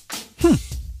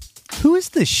 Who is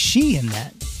the she in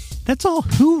that? That's all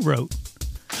who wrote.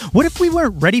 What if we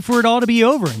weren't ready for it all to be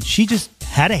over and she just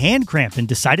had a hand cramp and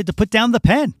decided to put down the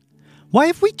pen? Why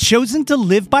have we chosen to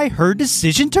live by her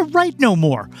decision to write no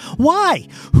more? Why?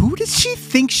 Who does she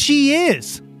think she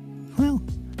is? Well,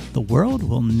 the world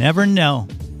will never know,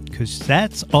 because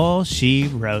that's all she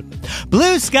wrote.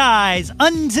 Blue skies!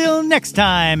 Until next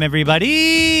time,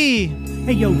 everybody!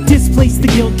 Hey yo, displace the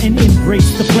guilt and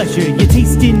embrace the pleasure. Your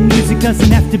taste in music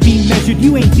doesn't have to be measured.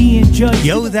 You ain't being judged.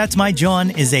 Yo, That's My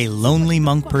John is a Lonely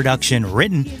Monk production,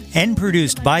 written and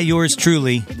produced by yours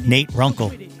truly, Nate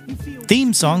Runkle.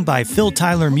 Theme song by Phil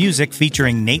Tyler Music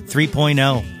featuring Nate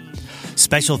 3.0.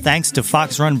 Special thanks to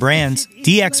Fox Run Brands,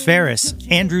 DX Ferris,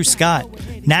 Andrew Scott,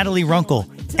 Natalie Runkle,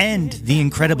 and the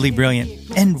incredibly brilliant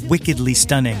and wickedly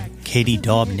stunning Katie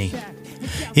Daubney.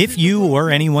 If you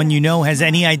or anyone you know has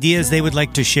any ideas they would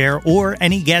like to share or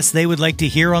any guests they would like to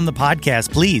hear on the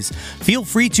podcast, please feel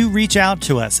free to reach out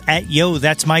to us at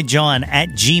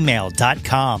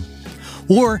yothat'smyjohn@gmail.com.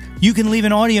 Or you can leave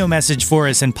an audio message for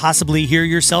us and possibly hear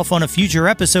yourself on a future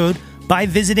episode by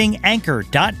visiting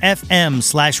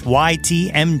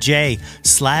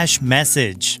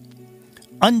anchor.fm/ytmj/message.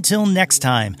 Until next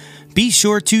time, be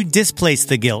sure to displace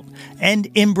the guilt and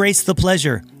embrace the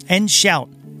pleasure and shout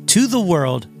to the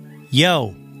world,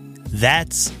 Yo,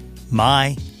 that's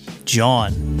my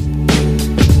John.